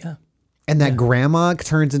 Yeah. And that grandma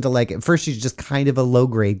turns into at first she's just kind of a low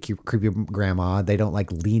grade creepy grandma. They don't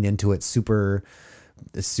lean into it super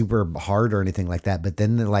hard or anything like that. But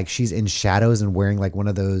then she's in shadows and wearing one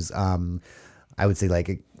of those, I would say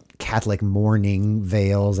a Catholic mourning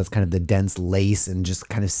veils. That's kind of the dense lace and just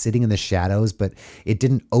kind of sitting in the shadows, but it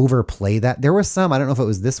didn't overplay that. There was some, I don't know if it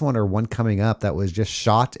was this one or one coming up, that was just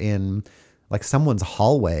shot in someone's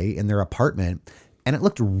hallway in their apartment. And it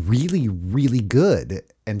looked really, really good.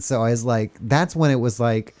 And so I was that's when it was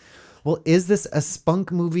well, is this a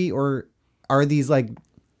spunk movie, or are these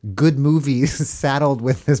good movies saddled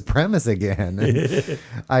with this premise again? And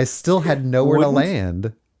I still had nowhere to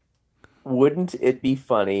land. Wouldn't it be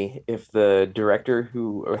funny if the director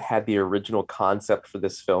who had the original concept for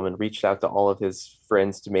this film and reached out to all of his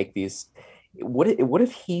friends to make these, what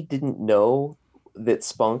if he didn't know that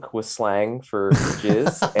spunk was slang for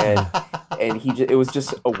jizz, and it was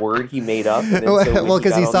just a word he made up? And then well,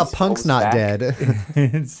 because he saw Punk's not dead.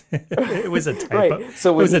 It was a typo. Right.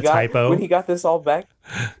 So when he got this all back,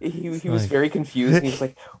 he was very confused, and he was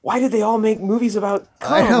like, "Why did they all make movies about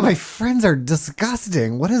cum? I know, my friends are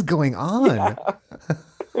disgusting. What is going on?"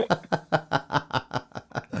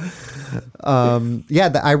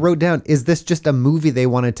 Yeah. I wrote down, is this just a movie they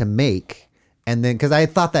wanted to make? And then, because I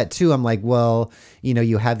thought that too, I'm well,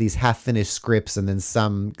 you have these half-finished scripts, and then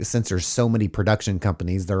since there's so many production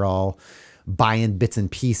companies, they're all buying bits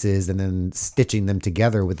and pieces and then stitching them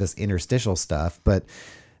together with this interstitial stuff. But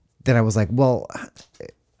then I was well,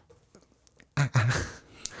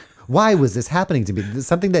 why was this happening to me?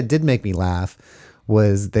 Something that did make me laugh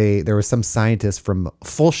was there was some scientist from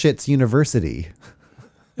Fullshits University,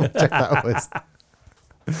 which I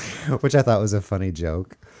thought was a funny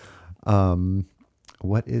joke.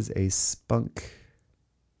 What is a spunk?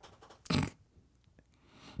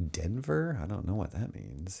 Denver? I don't know what that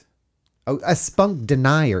means. Oh, a spunk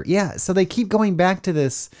denier. Yeah. So they keep going back to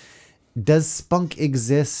this. Does spunk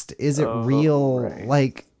exist? Is it real?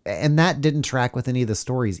 Right. And that didn't track with any of the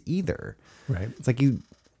stories either. Right. It's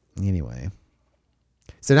anyway.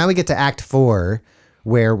 So now we get to Act 4,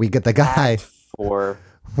 where we get the guy. Act 4.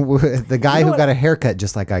 The guy who got a haircut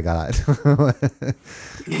just like I got.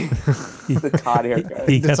 The Todd haircut.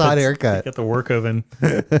 He got the work oven.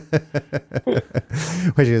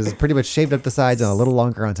 Which is pretty much shaved up the sides and a little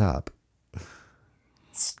longer on top.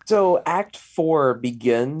 So Act 4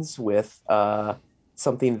 begins with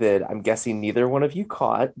something that I'm guessing neither one of you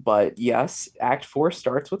caught, but yes, Act 4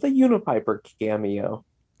 starts with a Unipiper cameo.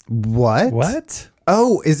 What?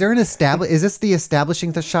 Oh, is there is this the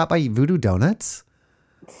establishing the shot by Voodoo Donuts?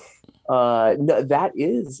 No, that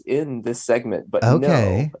is in this segment, but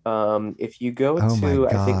Okay. no. If you go Oh my to,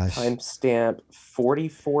 I think gosh. timestamp I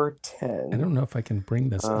 4410. don't know if I can bring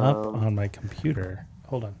this up on my computer.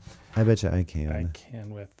 Hold on. I bet you I I can.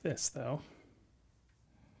 can with this, though.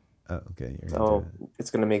 Oh, okay. You're gonna Oh, do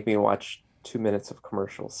it's gonna make me watch 2 minutes of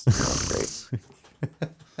commercials. That's great.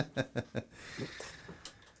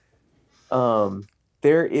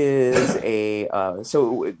 There is a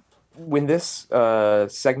when this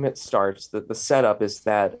segment starts, the setup is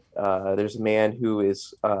that there's a man who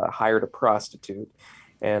is hired a prostitute,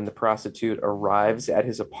 and the prostitute arrives at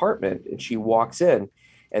his apartment, and she walks in,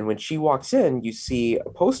 and when she walks in, you see a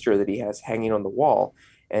poster that he has hanging on the wall,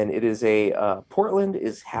 and it is a Portland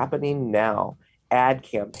is happening now ad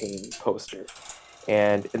campaign poster.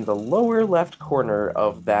 And in the lower left corner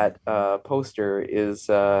of that poster is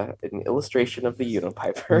an illustration of the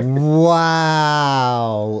Unipiper.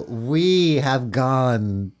 Wow. We have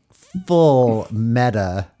gone full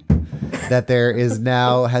meta that there is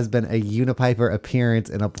now has been a Unipiper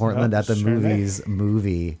appearance in a Portland at the sure Movies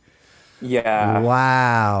movie. Yeah.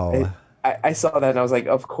 Wow. I saw that and I was like,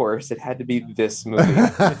 of course, it had to be this movie.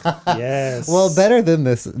 Yes. Well, better than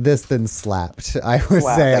this than Slapped, I would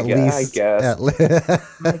Slap, say I at guess. least.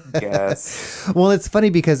 I guess. Well, it's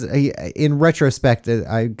funny because in retrospect,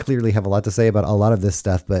 I clearly have a lot to say about a lot of this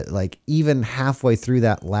stuff, but like even halfway through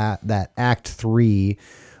that act 3,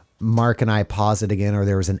 Mark and I paused it again, or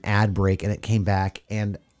there was an ad break and it came back,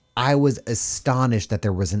 and I was astonished that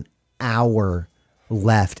there was an hour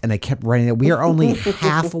left, and I kept writing it. We are only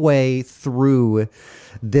halfway through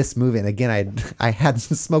this movie, and again, I had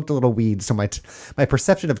smoked a little weed, so my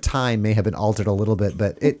perception of time may have been altered a little bit,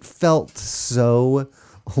 but it felt so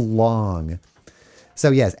long.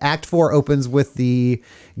 So yes, Act 4 opens with the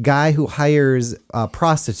guy who hires a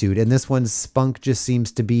prostitute, and this one's spunk just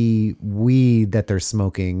seems to be weed that they're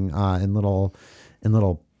smoking in little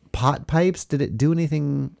pot pipes. Did it do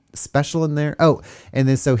anything special in there? Oh, and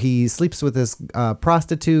then so he sleeps with this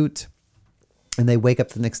prostitute, and they wake up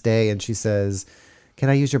the next day, and she says, "Can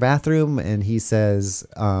I use your bathroom?" And he says,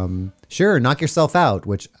 "Sure, knock yourself out,"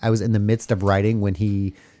 which I was in the midst of writing when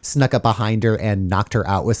he snuck up behind her and knocked her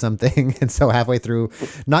out with something. And so halfway through,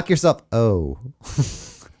 knock yourself. Oh,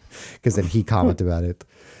 because then he commented about it.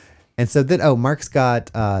 And so then, Mark's got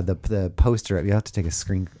the poster. You have to take a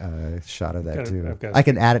screen shot of that too. I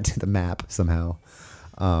can add it to the map somehow.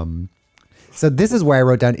 So this is where I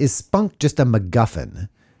wrote down, is spunk just a MacGuffin?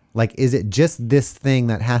 Like, is it just this thing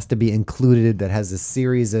that has to be included that has a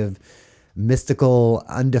series of mystical,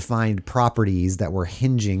 undefined properties that we're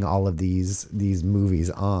hinging all of these movies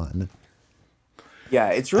on? Yeah,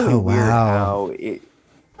 it's really weird how it...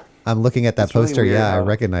 I'm looking at that poster. Really I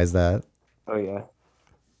recognize that. Oh, yeah.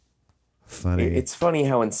 Funny. It's funny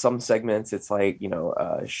how in some segments it's like,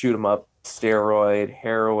 shoot 'em up, steroid,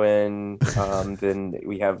 heroin, then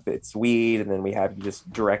we have it's weed, and then we have you just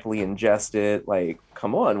directly ingest it. Like,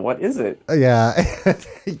 come on, what is it? Yeah,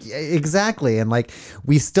 exactly. And like,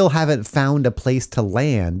 we still haven't found a place to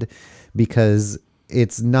land because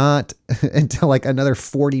it's not until like another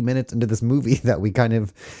 40 minutes into this movie that we kind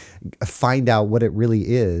of find out what it really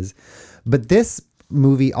is. But this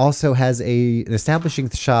movie also has an establishing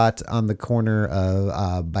shot on the corner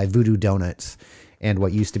of by Voodoo Donuts and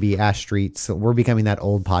what used to be Ash Street. So we're becoming that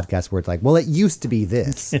old podcast where it's like, well, it used to be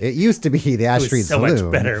this. It used to be the Ash Street so Saloon.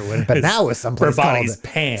 Much better when but now it's someplace called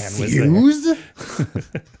Pan Fuse.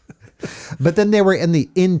 But then they were in the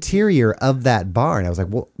interior of that bar, and I was like,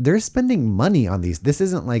 well, they're spending money on these. This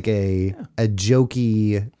isn't like a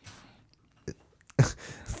jokey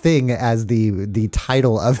thing as the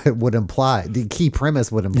title of it would imply, the key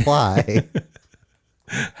premise would imply.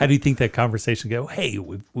 How do you think that conversation go? Hey,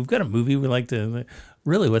 we've got a movie we like to.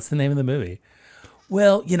 Really, what's the name of the movie?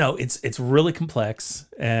 Well, it's really complex,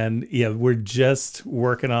 and we're just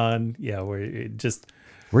working on.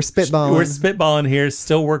 We're spitballing. We're spitballing here,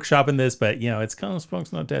 still workshopping this, but it's kind of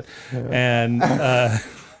Spunk's Not Dead, and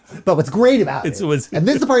but what's great about it, and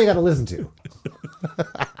this is the part you got to listen to.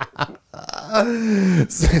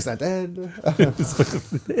 Spunk's Not Dead.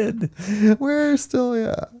 We're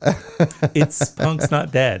still, It's Spunk's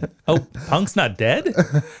Not Dead. Oh, Punk's not dead?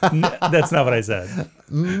 That's not what I said.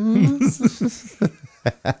 And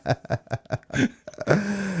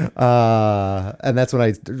that's when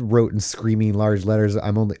I wrote in screaming large letters,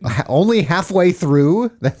 I'm only halfway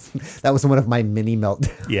through. That was one of my mini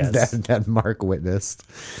meltdowns that Mark witnessed.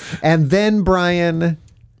 And then, Brian,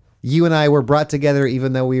 you and I were brought together,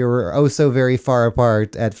 even though we were oh so very far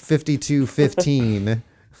apart, at 52:15.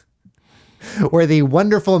 Or the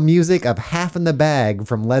wonderful music of Half in the Bag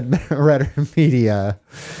from Letter Media.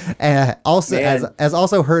 Also, as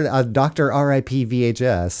also heard Dr. R.I.P.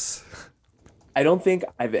 VHS. I don't think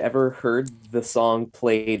I've ever heard the song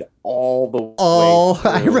played all the way through.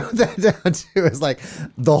 I through. wrote that down too. It's like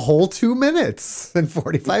the whole 2 minutes and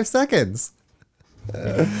 45 seconds.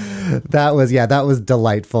 That was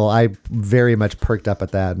delightful. I very much perked up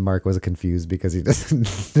at that. Mark was confused because he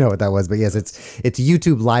doesn't know what that was. But yes, it's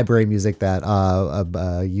YouTube library music that a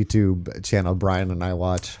YouTube channel Brian and I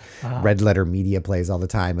watch. Red Letter Media plays all the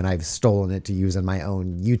time, and I've stolen it to use in my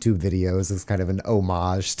own YouTube videos as kind of an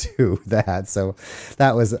homage to that. So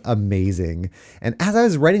that was amazing. And as I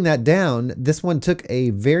was writing that down, this one took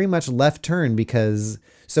a very much left turn because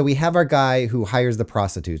so we have our guy who hires the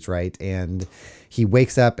prostitutes, right? And he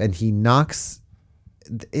wakes up and he knocks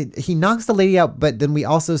the lady out, but then we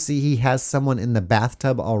also see he has someone in the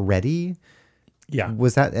bathtub already. Yeah.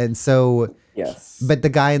 Was that? And so, Yes. but the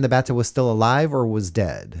guy in the bathtub was still alive or was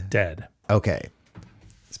dead? Dead. Okay.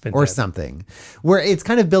 It's been Or dead. something. Where it's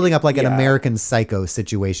kind of building up like an Yeah. American Psycho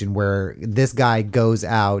situation where this guy goes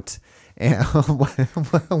out and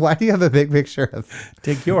why do you have a big picture of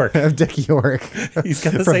Dick York. Dick York? He's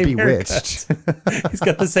got the from same Bewitched. haircut. He's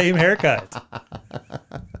got the same haircut.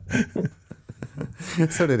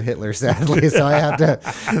 So did Hitler, sadly. So I have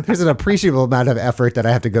to. There's an appreciable amount of effort that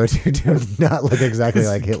I have to go to not look exactly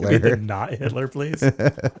like Can we Hitler. not Hitler, please.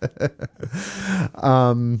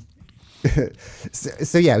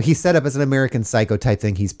 So yeah, he's set up as an American Psycho type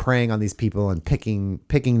thing. He's preying on these people and picking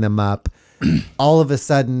them up. All of a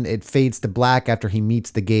sudden, it fades to black after he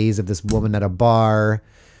meets the gaze of this woman at a bar.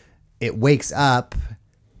 It wakes up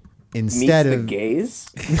instead Meets of the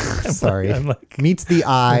gaze. sorry, I'm like- meets the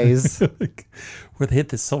eyes. Where they hit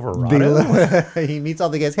the Silverado. He meets all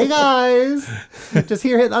the guys. Hey guys, just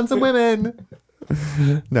here hitting on some women.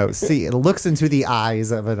 No, see, it looks into the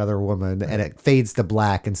eyes of another woman and it fades to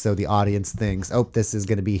black. And so the audience thinks, oh, this is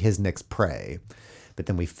going to be his next prey. But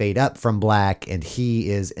then we fade up from black and he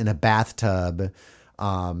is in a bathtub.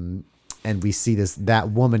 And we see that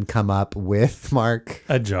woman come up with Mark.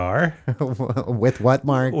 A jar With what,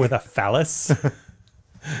 Mark? with a phallus.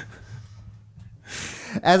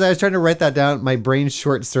 As I was trying to write that down, my brain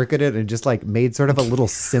short circuited and just like made sort of a little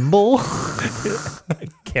symbol.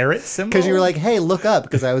 Carrot symbol. Because you were like, hey, look up.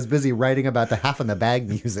 Because I was busy writing about the Half in the Bag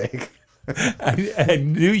music. I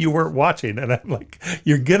knew you weren't watching, and I'm like,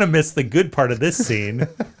 you're gonna miss the good part of this scene.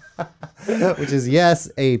 Which is, yes,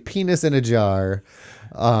 a penis in a jar.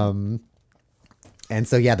 And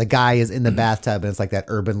so, yeah, the guy is in the bathtub, and it's like that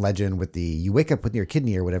urban legend with the you wake up with your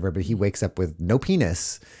kidney or whatever, but he wakes up with no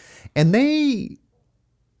penis. And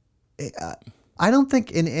I don't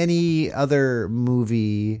think in any other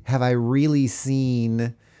movie have I really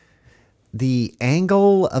seen the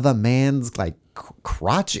angle of a man's like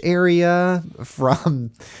crotch area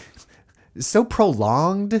from so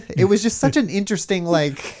prolonged. It was just such an interesting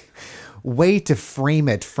like way to frame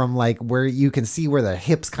it from like where you can see where the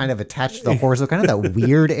hips kind of attach to the horse, so kind of that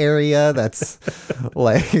weird area that's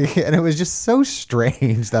like, and it was just so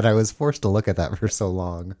strange that I was forced to look at that for so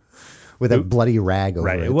long with a bloody rag over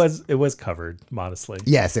Right. it. It was covered modestly.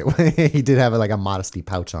 Yes, he did have like a modesty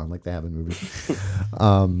pouch on, like they have in movies.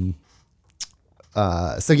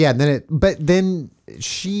 So yeah, but then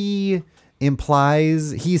she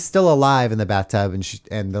implies he's still alive in the bathtub,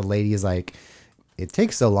 and the lady is like, "It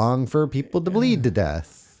takes so long for people to bleed to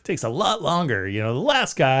death." It takes a lot longer. You know, the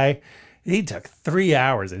last guy, he took 3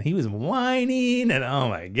 hours, and he was whining, and oh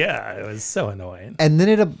my god, it was so annoying. And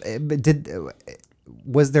then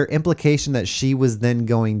was there implication that she was then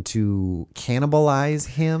going to cannibalize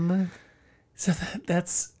him? So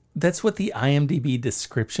that's what the IMDb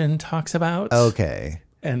description talks about. Okay.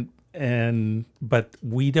 But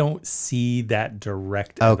we don't see that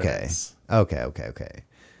direct Okay. evidence. Okay.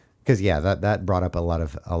 Because yeah, that brought up a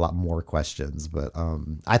lot more questions. But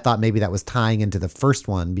I thought maybe that was tying into the first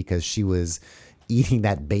one because she was eating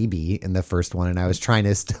that baby in the first one, and I was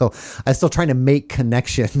still trying to make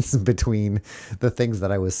connections between the things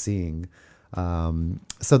that I was seeing.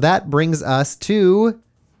 So that brings us to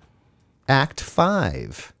Act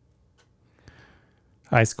 5.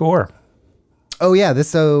 High score. Oh yeah,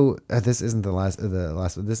 this isn't the last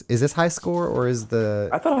one. Is this high score or is the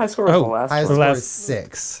I thought high score was the last high one. score last- is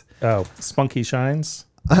 6? Oh, Spunky Shines.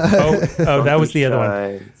 Oh, that was the other one.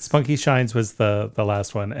 Shines. Spunky Shines was the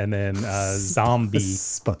last one, and then Zombie.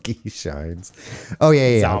 Spunky Shines. Oh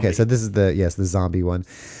yeah. Zombie. Okay, so this is the zombie one.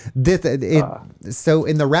 So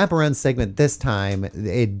in the wraparound segment this time,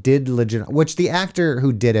 it did which the actor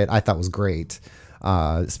who did it I thought was great.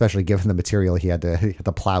 especially given the material he had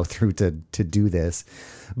to plow through to do this.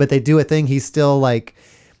 But they do a thing. He's still like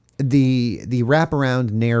the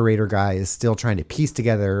wraparound narrator guy is still trying to piece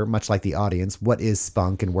together, much like the audience, what is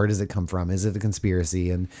spunk and where does it come from? Is it a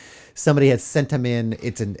conspiracy? And somebody had sent him in.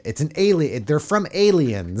 It's an alien. They're from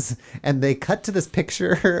Aliens, and they cut to this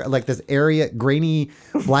picture, like this grainy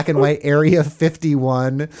black and white Area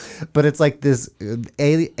 51, but it's like this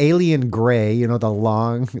alien gray, the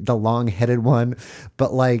long headed one,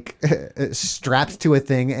 but like strapped to a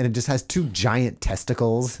thing, and it just has two giant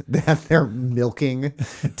testicles that they're milking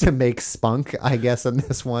to make spunk, I guess, in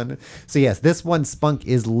this one. So yes, this one spunk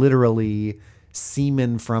is literally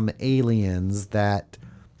semen from Aliens that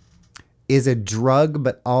is a drug,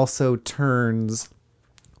 but also turns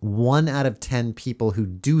 1 out of 10 people who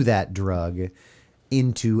do that drug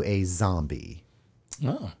into a zombie.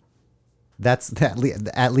 Oh,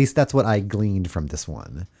 At least that's what I gleaned from this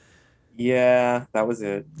one. Yeah, that was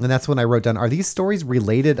it. And that's when I wrote down, are these stories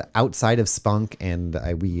related outside of spunk? And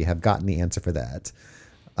we have gotten the answer for that.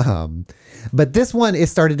 But this one, it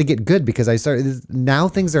started to get good because now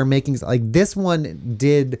things are making, like this one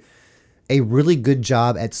did a really good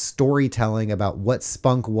job at storytelling about what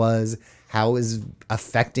spunk was, how it was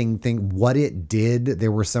affecting what it did.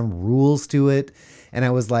 There were some rules to it. And I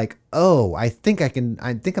was like, oh, I think I'm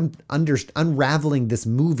unraveling this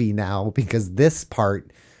movie now because this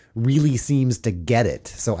part really seems to get it.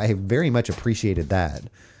 So I very much appreciated that.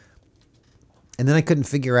 And then I couldn't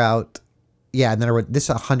figure out, and then I wrote, this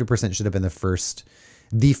 100% should have been the first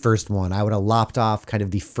one. I would have lopped off kind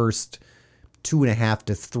of the first 2.5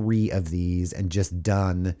 to 3 of these and just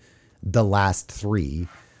done the last 3,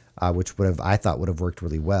 which I thought would have worked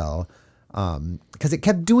really well. Because it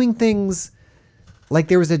kept doing things like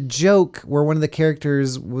there was a joke where one of the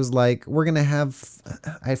characters was like, we're going to have,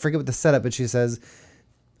 I forget what the setup, but she says,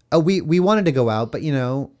 oh, we wanted to go out, but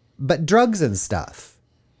drugs and stuff.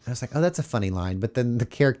 And I was like, oh, that's a funny line. But then the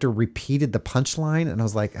character repeated the punchline and I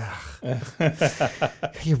was like,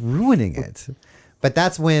 you're ruining it. But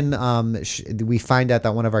that's when we find out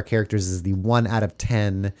that one of our characters is the 1 out of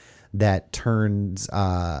 10 that turns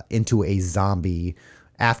into a zombie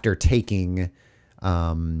after taking it.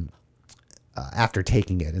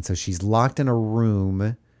 And so she's locked in a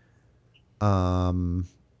room. And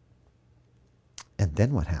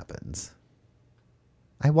then what happens?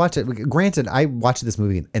 I watched it. Granted, I watched this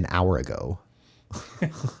movie an hour ago.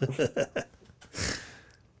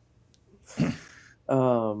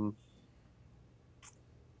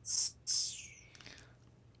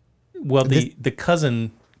 Well, the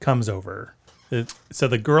cousin comes over. So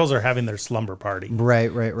the girls are having their slumber party.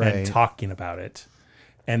 Right. And talking about it.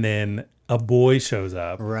 And then a boy shows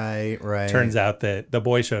up. Right. Turns out that the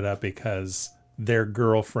boy showed up because their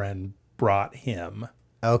girlfriend brought him.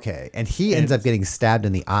 Okay. And he ends up getting stabbed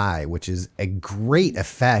in the eye, which is a great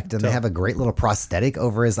effect. And they have a great little prosthetic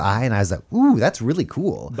over his eye. And I was like, ooh, that's really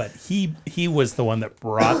cool. But he was the one that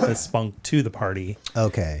brought the spunk to the party.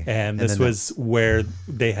 Okay. And this was where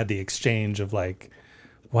they had the exchange of like,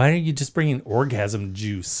 why are you just bringing orgasm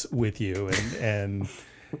juice with you? And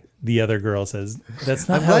the other girl says, that's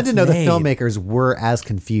not I'm how glad it's to know made. the filmmakers were as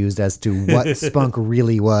confused as to what spunk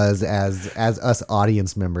really was as us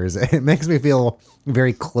audience members. It makes me feel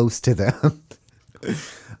very close to them.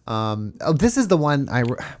 This is the one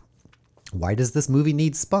why does this movie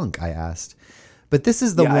need spunk? I asked. But this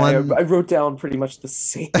is the one. I wrote down pretty much the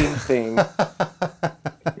same thing.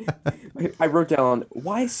 I wrote down,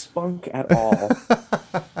 why spunk at all?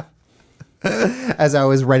 As I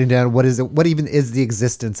was writing down, what even is the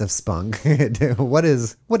existence of spunk? What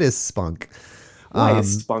is spunk? Why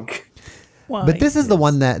is spunk? But this is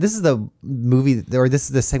the movie, or this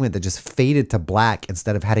is the segment that just faded to black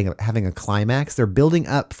instead of having a climax. They're building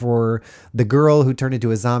up for the girl who turned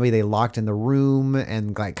into a zombie. They locked in the room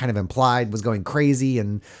and like kind of implied was going crazy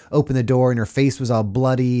and opened the door and her face was all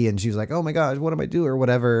bloody and she was like, oh my gosh, what am I doing or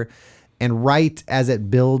whatever. And right as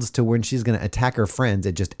it builds to when she's going to attack her friends,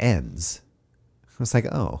 it just ends. I was like,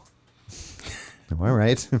 oh, all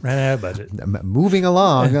right. Ran out of budget. Moving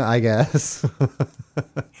along, I guess.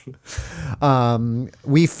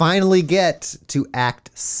 We finally get to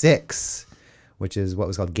Act 6, which is what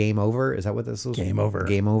was called Game Over. Is that what this was? Game Over.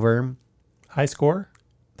 Game Over. High score?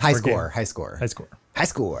 High score. High score. High score. High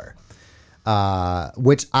score.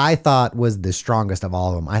 Which I thought was the strongest of all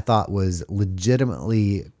of them. I thought was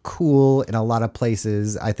legitimately cool in a lot of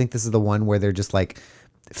places. I think this is the one where they're just like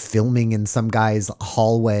filming in some guy's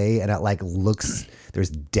hallway and it like looks, there's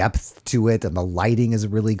depth to it and the lighting is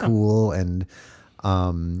really cool. And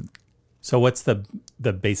so what's the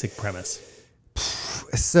basic premise?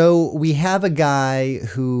 So we have a guy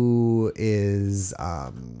who is,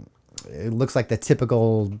 it looks like the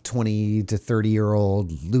typical 20 to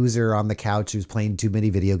 30-year-old loser on the couch who's playing too many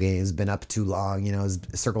video games, been up too long, his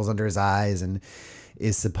circles under his eyes, and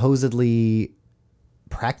is supposedly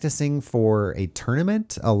practicing for a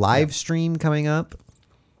tournament, a live stream coming up.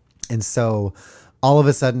 And so all of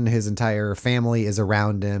a sudden his entire family is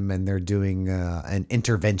around him and they're doing an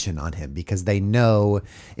intervention on him because they know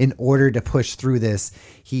in order to push through this,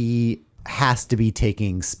 he has to be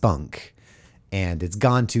taking spunk and it's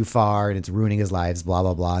gone too far and it's ruining his lives, blah,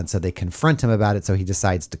 blah, blah. And so they confront him about it. So he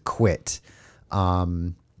decides to quit.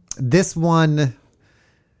 This one,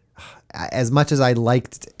 as much as I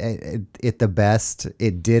liked it the best,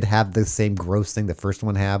 it did have the same gross thing the first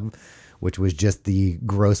one had, which was just the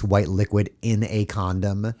gross white liquid in a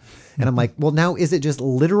condom. And I'm like, well, now is it just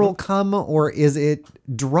literal cum or is it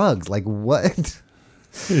drugs? Like what?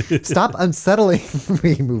 Stop unsettling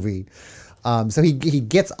me, movie. So he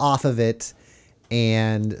gets off of it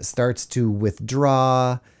and starts to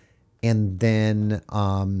withdraw and then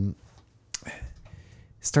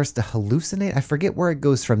starts to hallucinate. I forget where it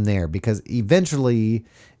goes from there because eventually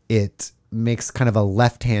it makes kind of a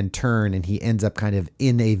left-hand turn and he ends up kind of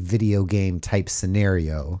in a video game type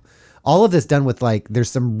scenario. All of this done with there's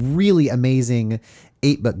some really amazing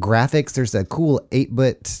 8-bit graphics. There's a cool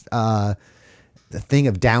 8-bit thing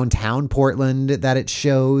of downtown Portland that it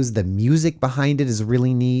shows. The music behind it is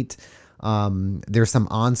really neat. There's some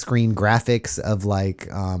on-screen graphics of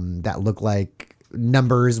that look like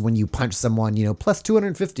numbers when you punch someone, plus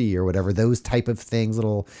 250 or whatever, those type of things,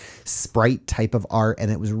 little sprite type of art.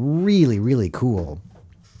 And it was really, really cool.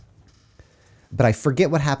 But I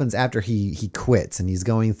forget what happens after he quits and he's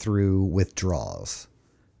going through withdrawals.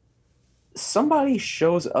 Somebody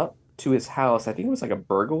shows up to his house. I think it was like a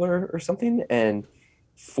burglar or something and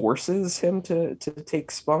forces him to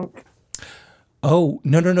take spunk. Oh,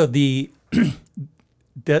 no.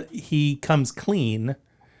 He comes clean.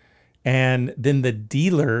 And then the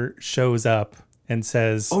dealer shows up and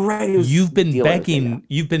says, "Oh right, you've been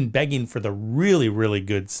begging for the really, really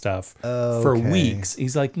good stuff for weeks."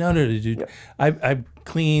 He's like, "No, dude, I'm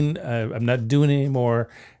clean. I'm not doing it anymore."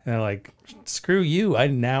 And they're like, "Screw you! I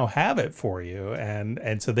now have it for you."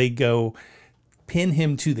 And so they go pin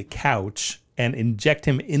him to the couch and inject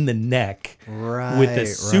him in the neck with the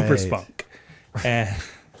super spunk. And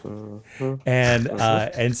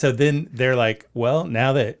so then they're like, well,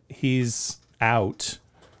 now that he's out,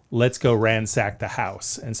 let's go ransack the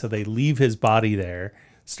house. And so they leave his body there,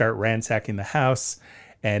 start ransacking the house,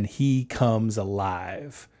 and he comes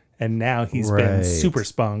alive. And now he's been super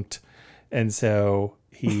spunked. And so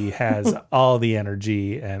he has all the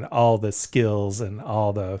energy and all the skills and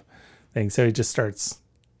all the things. So he just starts,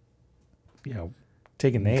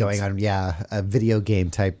 taking names. Going on, a video game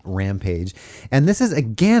type rampage. And this is,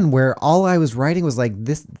 again, where all I was writing was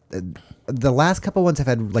this, the last couple ones have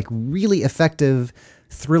had really effective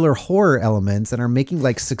thriller horror elements and are making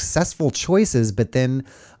successful choices, but then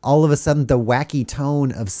all of a sudden the wacky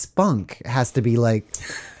tone of spunk has to be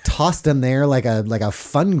tossed in there like a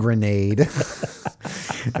fun grenade,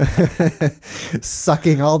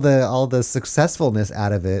 sucking all the successfulness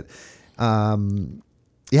out of it.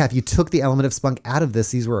 If you took the element of spunk out of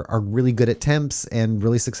this, these are really good attempts and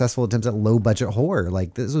really successful attempts at low budget horror.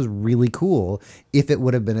 This was really cool if it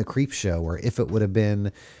would have been a creep show or if it would have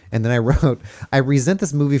been. And then I wrote, I resent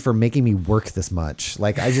this movie for making me work this much.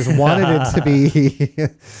 I just wanted it to be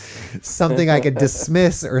something I could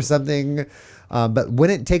dismiss or something. But when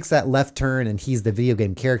it takes that left turn and he's the video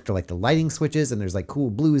game character, the lighting switches and there's cool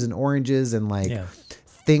blues and oranges and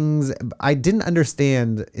things I didn't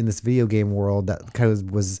understand in this video game world that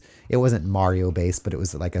it wasn't Mario based, but it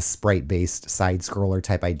was a sprite based side scroller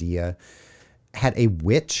type idea. Had a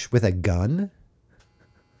witch with a gun.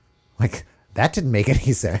 That didn't make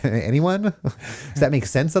any sense. Anyone? Does that make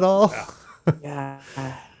sense at all? Yeah.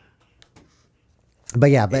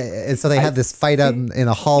 But so they had this fight out in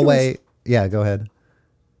a hallway. Yeah, go ahead.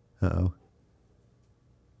 Uh-oh.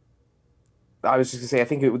 I was just gonna say, I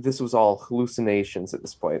think this was all hallucinations at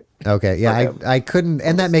this point. Okay, yeah, I couldn't,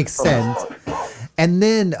 and that makes sense. And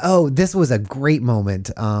then, this was a great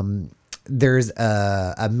moment. There's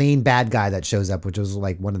a main bad guy that shows up, which was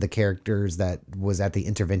one of the characters that was at the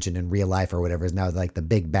intervention in real life or whatever, is now the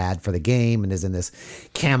big bad for the game and is in this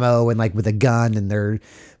camo and with a gun and they're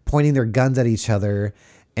pointing their guns at each other.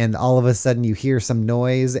 And all of a sudden you hear some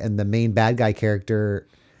noise and the main bad guy character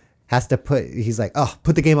has to he's like, "Oh,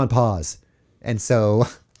 put the game on pause." And so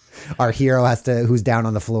our hero has to, who's down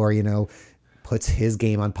on the floor, puts his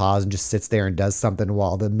game on pause and just sits there and does something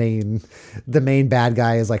while the main bad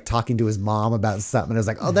guy is like talking to his mom about something. It's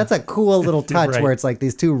like, oh, that's a cool little touch Right. where it's like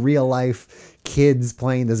these two real life kids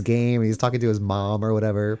playing this game and he's talking to his mom or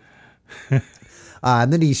whatever.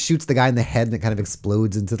 And then he shoots the guy in the head and it kind of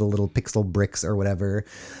explodes into the little pixel bricks or whatever.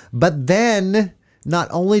 But then not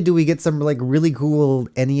only do we get some like really cool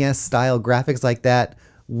NES style graphics like that,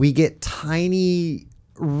 we get tiny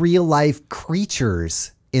real life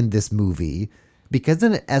creatures in this movie, because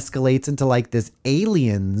then it escalates into like this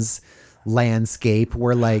aliens landscape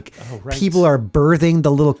where like people are birthing the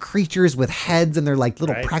little creatures with heads and they're like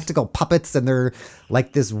little practical puppets and they're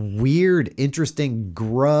like this weird, interesting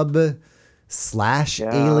grub /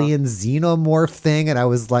 alien xenomorph thing. And I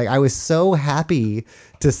was so happy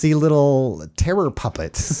to see little terror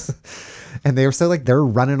puppets. And they were so like, they're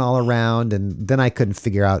running all around. And then I couldn't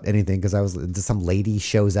figure out anything because some lady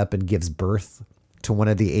shows up and gives birth to one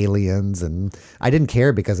of the aliens. And I didn't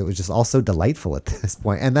care because it was just all so delightful at this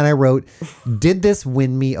point. And then I wrote, did this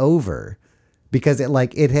win me over? Because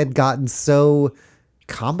it had gotten so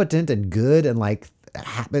competent and good and like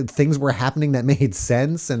things were happening that made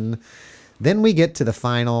sense. And then we get to the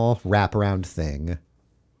final wraparound thing.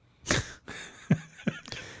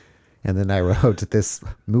 And then I wrote, this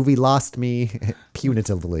movie lost me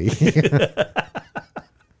punitively.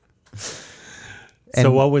 So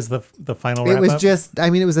what was the final wrap-up? It was just, I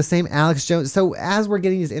mean, it was the same Alex Jones. So as we're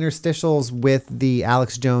getting these interstitials with the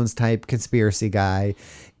Alex Jones type conspiracy guy,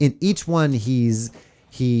 in each one he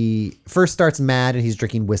first starts mad and he's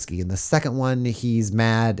drinking whiskey. In the second one, he's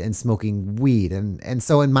mad and smoking weed. And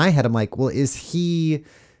so in my head, I'm like, well, is he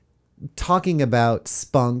talking about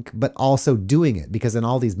spunk, but also doing it? Because in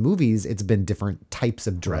all these movies, it's been different types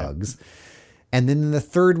of drugs. Right. And then in the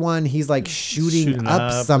third one, he's like shooting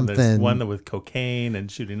up something. There's one with cocaine and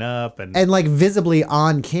shooting up. And like visibly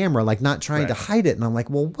on camera, like not trying to hide it. And I'm like,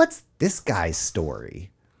 well, what's this guy's story?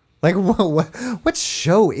 Like, what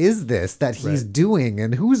show is this that he's doing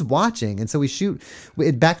and who's watching? And so we shoot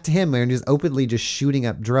it back to him and he's openly just shooting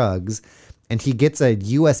up drugs. And he gets a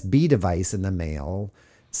USB device in the mail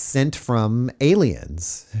sent from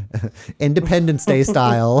aliens. Independence Day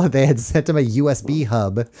style. They had sent him a USB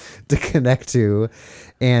hub to connect to.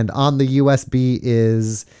 And on the USB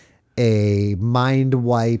is a mind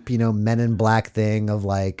wipe, Men in Black thing of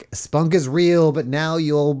like, spunk is real, but now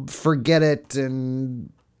you'll forget it and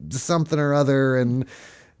something or other. And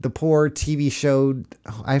the poor TV show,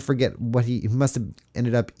 I forget what he must have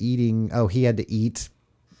ended up eating. Oh, he had to eat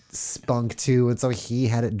spunk too, and so he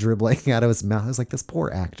had it dribbling out of his mouth. I was like, this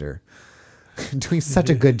poor actor doing such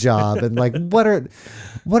a good job. And like, what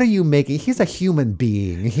are you making? He's a human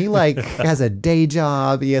being. He like has a day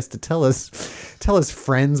job. He has to tell his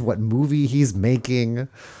friends what movie he's making.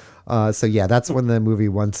 So yeah, that's when the movie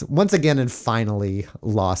once again and finally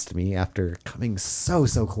lost me after coming so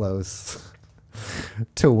close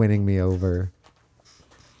to winning me over.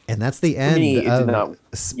 And that's the end of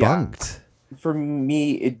Spunked. Yeah. For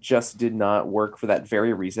me, it just did not work for that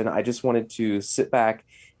very reason. I just wanted to sit back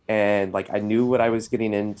and like I knew what I was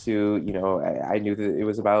getting into. I knew that it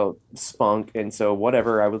was about spunk, and so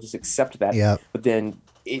whatever, I will just accept that. Yep. But then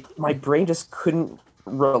my brain just couldn't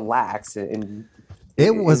relax, and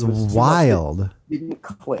it was wild. It didn't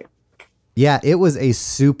click. Yeah, it was a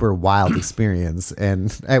super wild experience,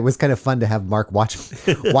 and it was kind of fun to have Mark watch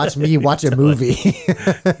me watch a movie.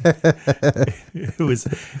 It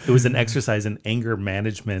was an exercise in anger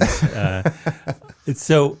management.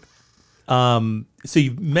 So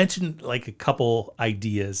you mentioned like a couple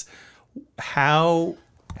ideas. How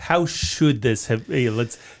should this have?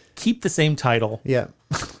 Let's keep the same title. Yeah.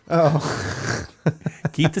 Oh.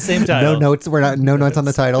 Keep the same title. No notes. No notes on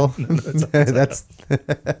the title.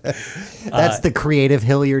 That's the creative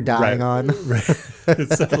hill you're dying on. Right.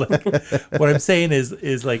 So like, what I'm saying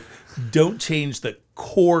is like, don't change the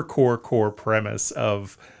core premise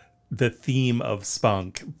of the theme of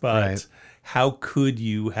spunk, but how could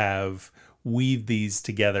you have weaved these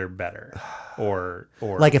together better? Or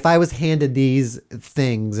like if I was handed these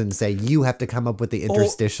things and say, you have to come up with the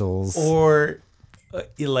interstitials, or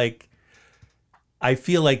like, I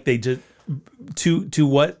feel like they just to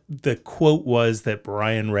what the quote was that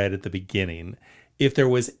Brian read at the beginning. If there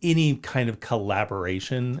was any kind of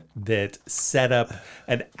collaboration that set up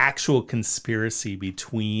an actual conspiracy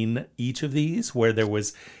between each of these, where there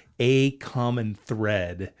was a common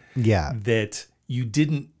thread, that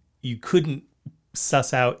you couldn't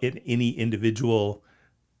suss out in any individual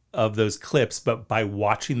of those clips, but by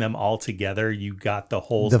watching them all together, you got the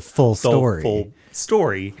full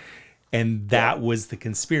story. And that was the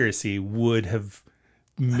conspiracy, would have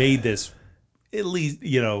made this at least,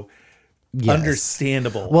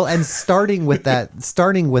 understandable. Well, and starting with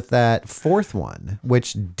that fourth one,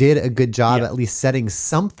 which did a good job at least setting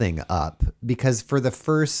something up, because for the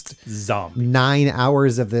first Zombie. 9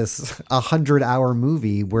 hours of this 100-hour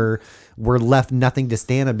movie, we're left nothing to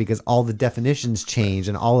stand on because all the definitions change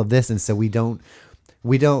and all of this, and so we don't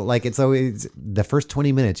like, it's always the first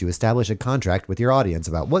 20 minutes you establish a contract with your audience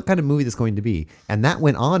about what kind of movie this is going to be. And that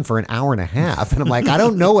went on for an hour and a half. And I'm like, I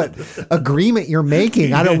don't know what agreement you're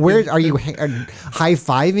making. I don't, where are you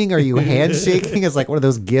high-fiving? Are you handshaking? It's like one of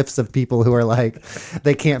those gifs of people who are like,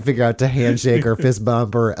 they can't figure out to handshake or fist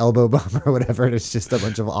bump or elbow bump or whatever. And it's just a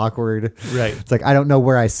bunch of awkward. Right. It's like, I don't know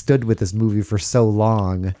where I stood with this movie for so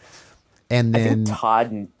long. And then I think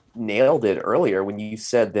Todd nailed it earlier when you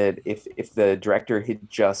said that if the director had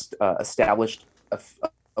just established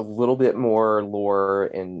a little bit more lore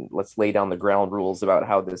and let's lay down the ground rules about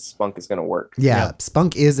how this spunk is going to work. Yeah,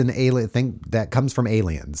 spunk is an alien thing that comes from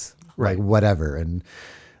aliens, right? Like whatever, and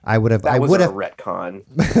I would have. That was a retcon.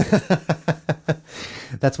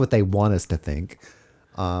 That's what they want us to think.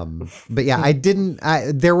 But yeah, I didn't.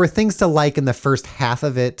 There were things to like in the first half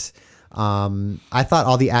of it. I thought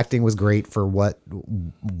all the acting was great for what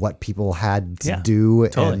people had to do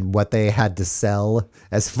and what they had to sell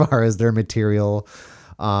as far as their material.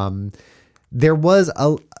 There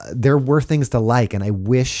were things to like, and I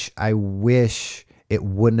wish it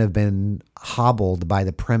wouldn't have been hobbled by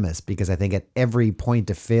the premise, because I think at every point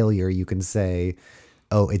of failure you can say,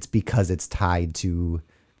 oh, it's because it's tied to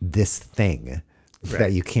this thing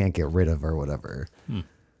that you can't get rid of or whatever.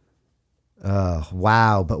 Oh,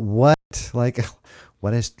 wow. But what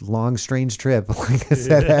a long, strange trip. Like I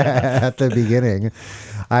said at the beginning,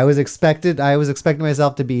 I was expecting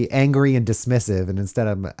myself to be angry and dismissive. And instead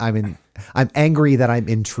I'm angry that I'm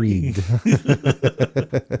intrigued.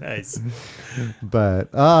 Nice.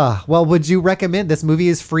 But, well, would you recommend, this movie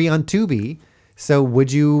is free on Tubi. So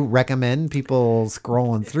would you recommend people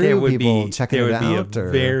scrolling through, checking it out? There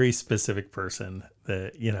would be a very specific person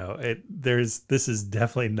that, this is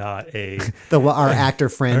definitely not our actor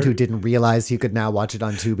friend who didn't realize he could now watch it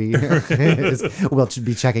on Tubi. We'll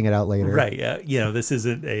be checking it out later. Right. This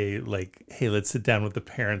isn't hey, let's sit down with the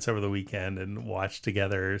parents over the weekend and watch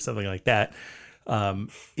together or something like that.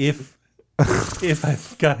 If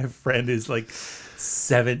I've got a friend who's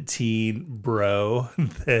 17 bro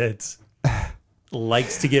that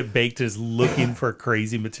likes to get baked, is looking for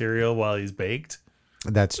crazy material while he's baked.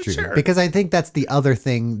 That's true. Sure. Because I think that's the other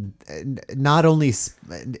thing. Not only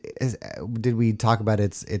did we talk about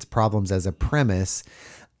its problems as a premise,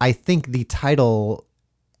 I think the title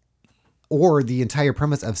or the entire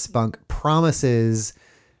premise of Spunk promises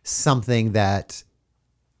something that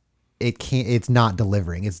it's not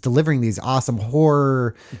delivering. It's delivering these awesome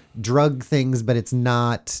horror drug things, but it's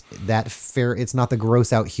not that fair. It's not the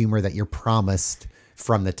gross out humor that you're promised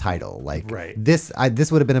from the title. This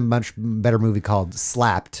would have been a much better movie called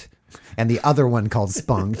Slapped, and the other one called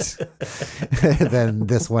Spunked than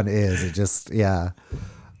this one is. It just, yeah.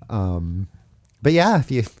 But yeah,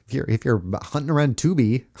 if you're hunting around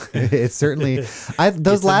Tubi, it's certainly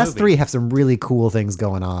those last three have some really cool things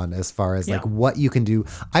going on as far as what you can do.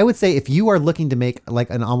 I would say if you are looking to make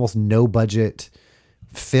an almost no budget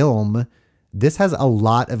film, this has a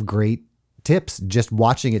lot of great tips just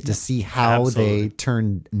watching it to see how they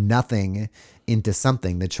turn nothing into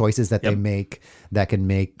something. The choices that they make that can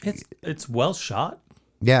make it's well shot.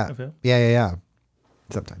 Yeah.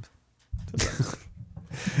 Sometimes.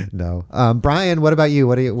 No. Brian, what about you?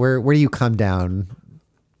 Where do you come down?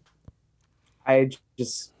 I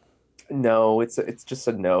just no. It's just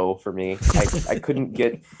a no for me. I couldn't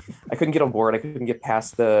get on board. I couldn't get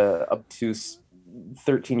past the obtuse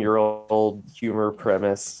 13-year-old humor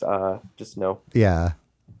premise. Just no. Yeah.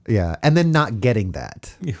 And then not getting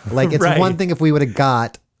that. It's one thing if we would have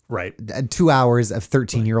got 2 hours of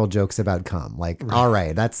 13-year-old jokes about cum. All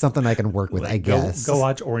right, that's something I can work with, I guess. Go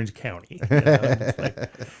watch Orange County.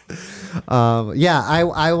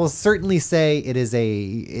 I will certainly say it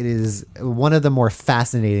is one of the more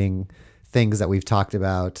fascinating things that we've talked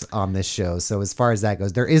about on this show. So as far as that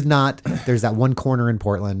goes, there's that one corner in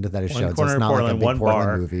Portland that is shown. So it's not Portland, like a big Portland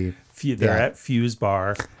bar, movie. They're at Fuse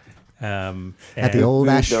Bar. At the old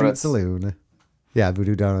Ash Street Saloon. Yeah,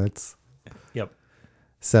 Voodoo Donuts. Yep.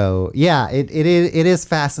 So yeah, it is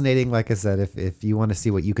fascinating. Like I said, if you want to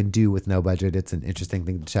see what you can do with no budget, it's an interesting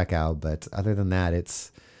thing to check out. But other than that,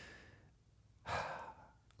 it's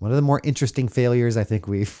one of the more interesting failures I think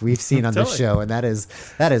we've seen on this show, and that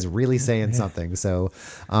is really saying something. So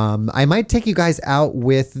I might take you guys out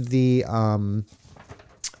with the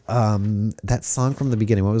that song from the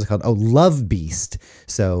beginning. What was it called? Oh, Love Beast.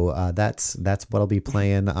 So that's what I'll be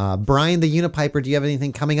playing. Brian the Unipiper, do you have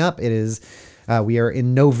anything coming up? It is we are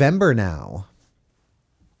in November now.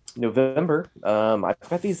 November. I've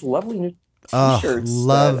got these lovely new t-shirts.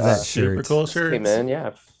 Love that shirt. Super cool shirts. Came in,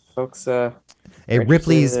 yeah, folks. A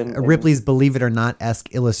Ripley's Believe It or Not-esque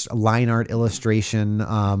line art illustration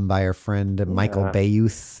by our friend Michael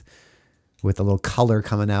Bayouth, with a little color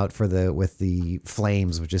coming out with the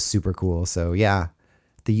flames, which is super cool. So yeah,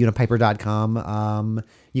 theunipiper.com.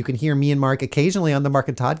 You can hear me and Mark occasionally on the Mark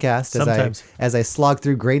and Toddcast as I slog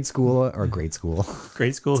through grade school. That's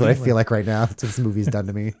what I feel like right now. That's what this movie's done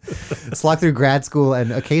to me. Slog through grad school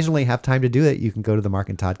and occasionally have time to do it. You can go to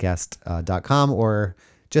themarkandtoddcast.com or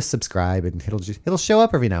just subscribe, and it'll show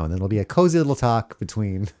up every now and then. It'll be a cozy little talk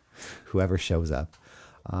between whoever shows up.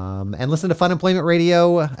 And listen to Fun Employment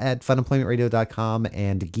Radio at funemploymentradio.com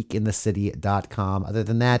and geekinthecity.com. Other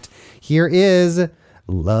than that, here is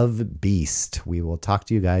Love Beast. We will talk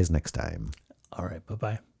to you guys next time. All right.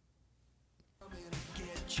 Bye-bye.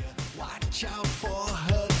 Watch out for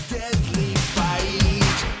her deadly bite.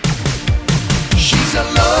 She's a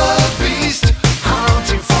love.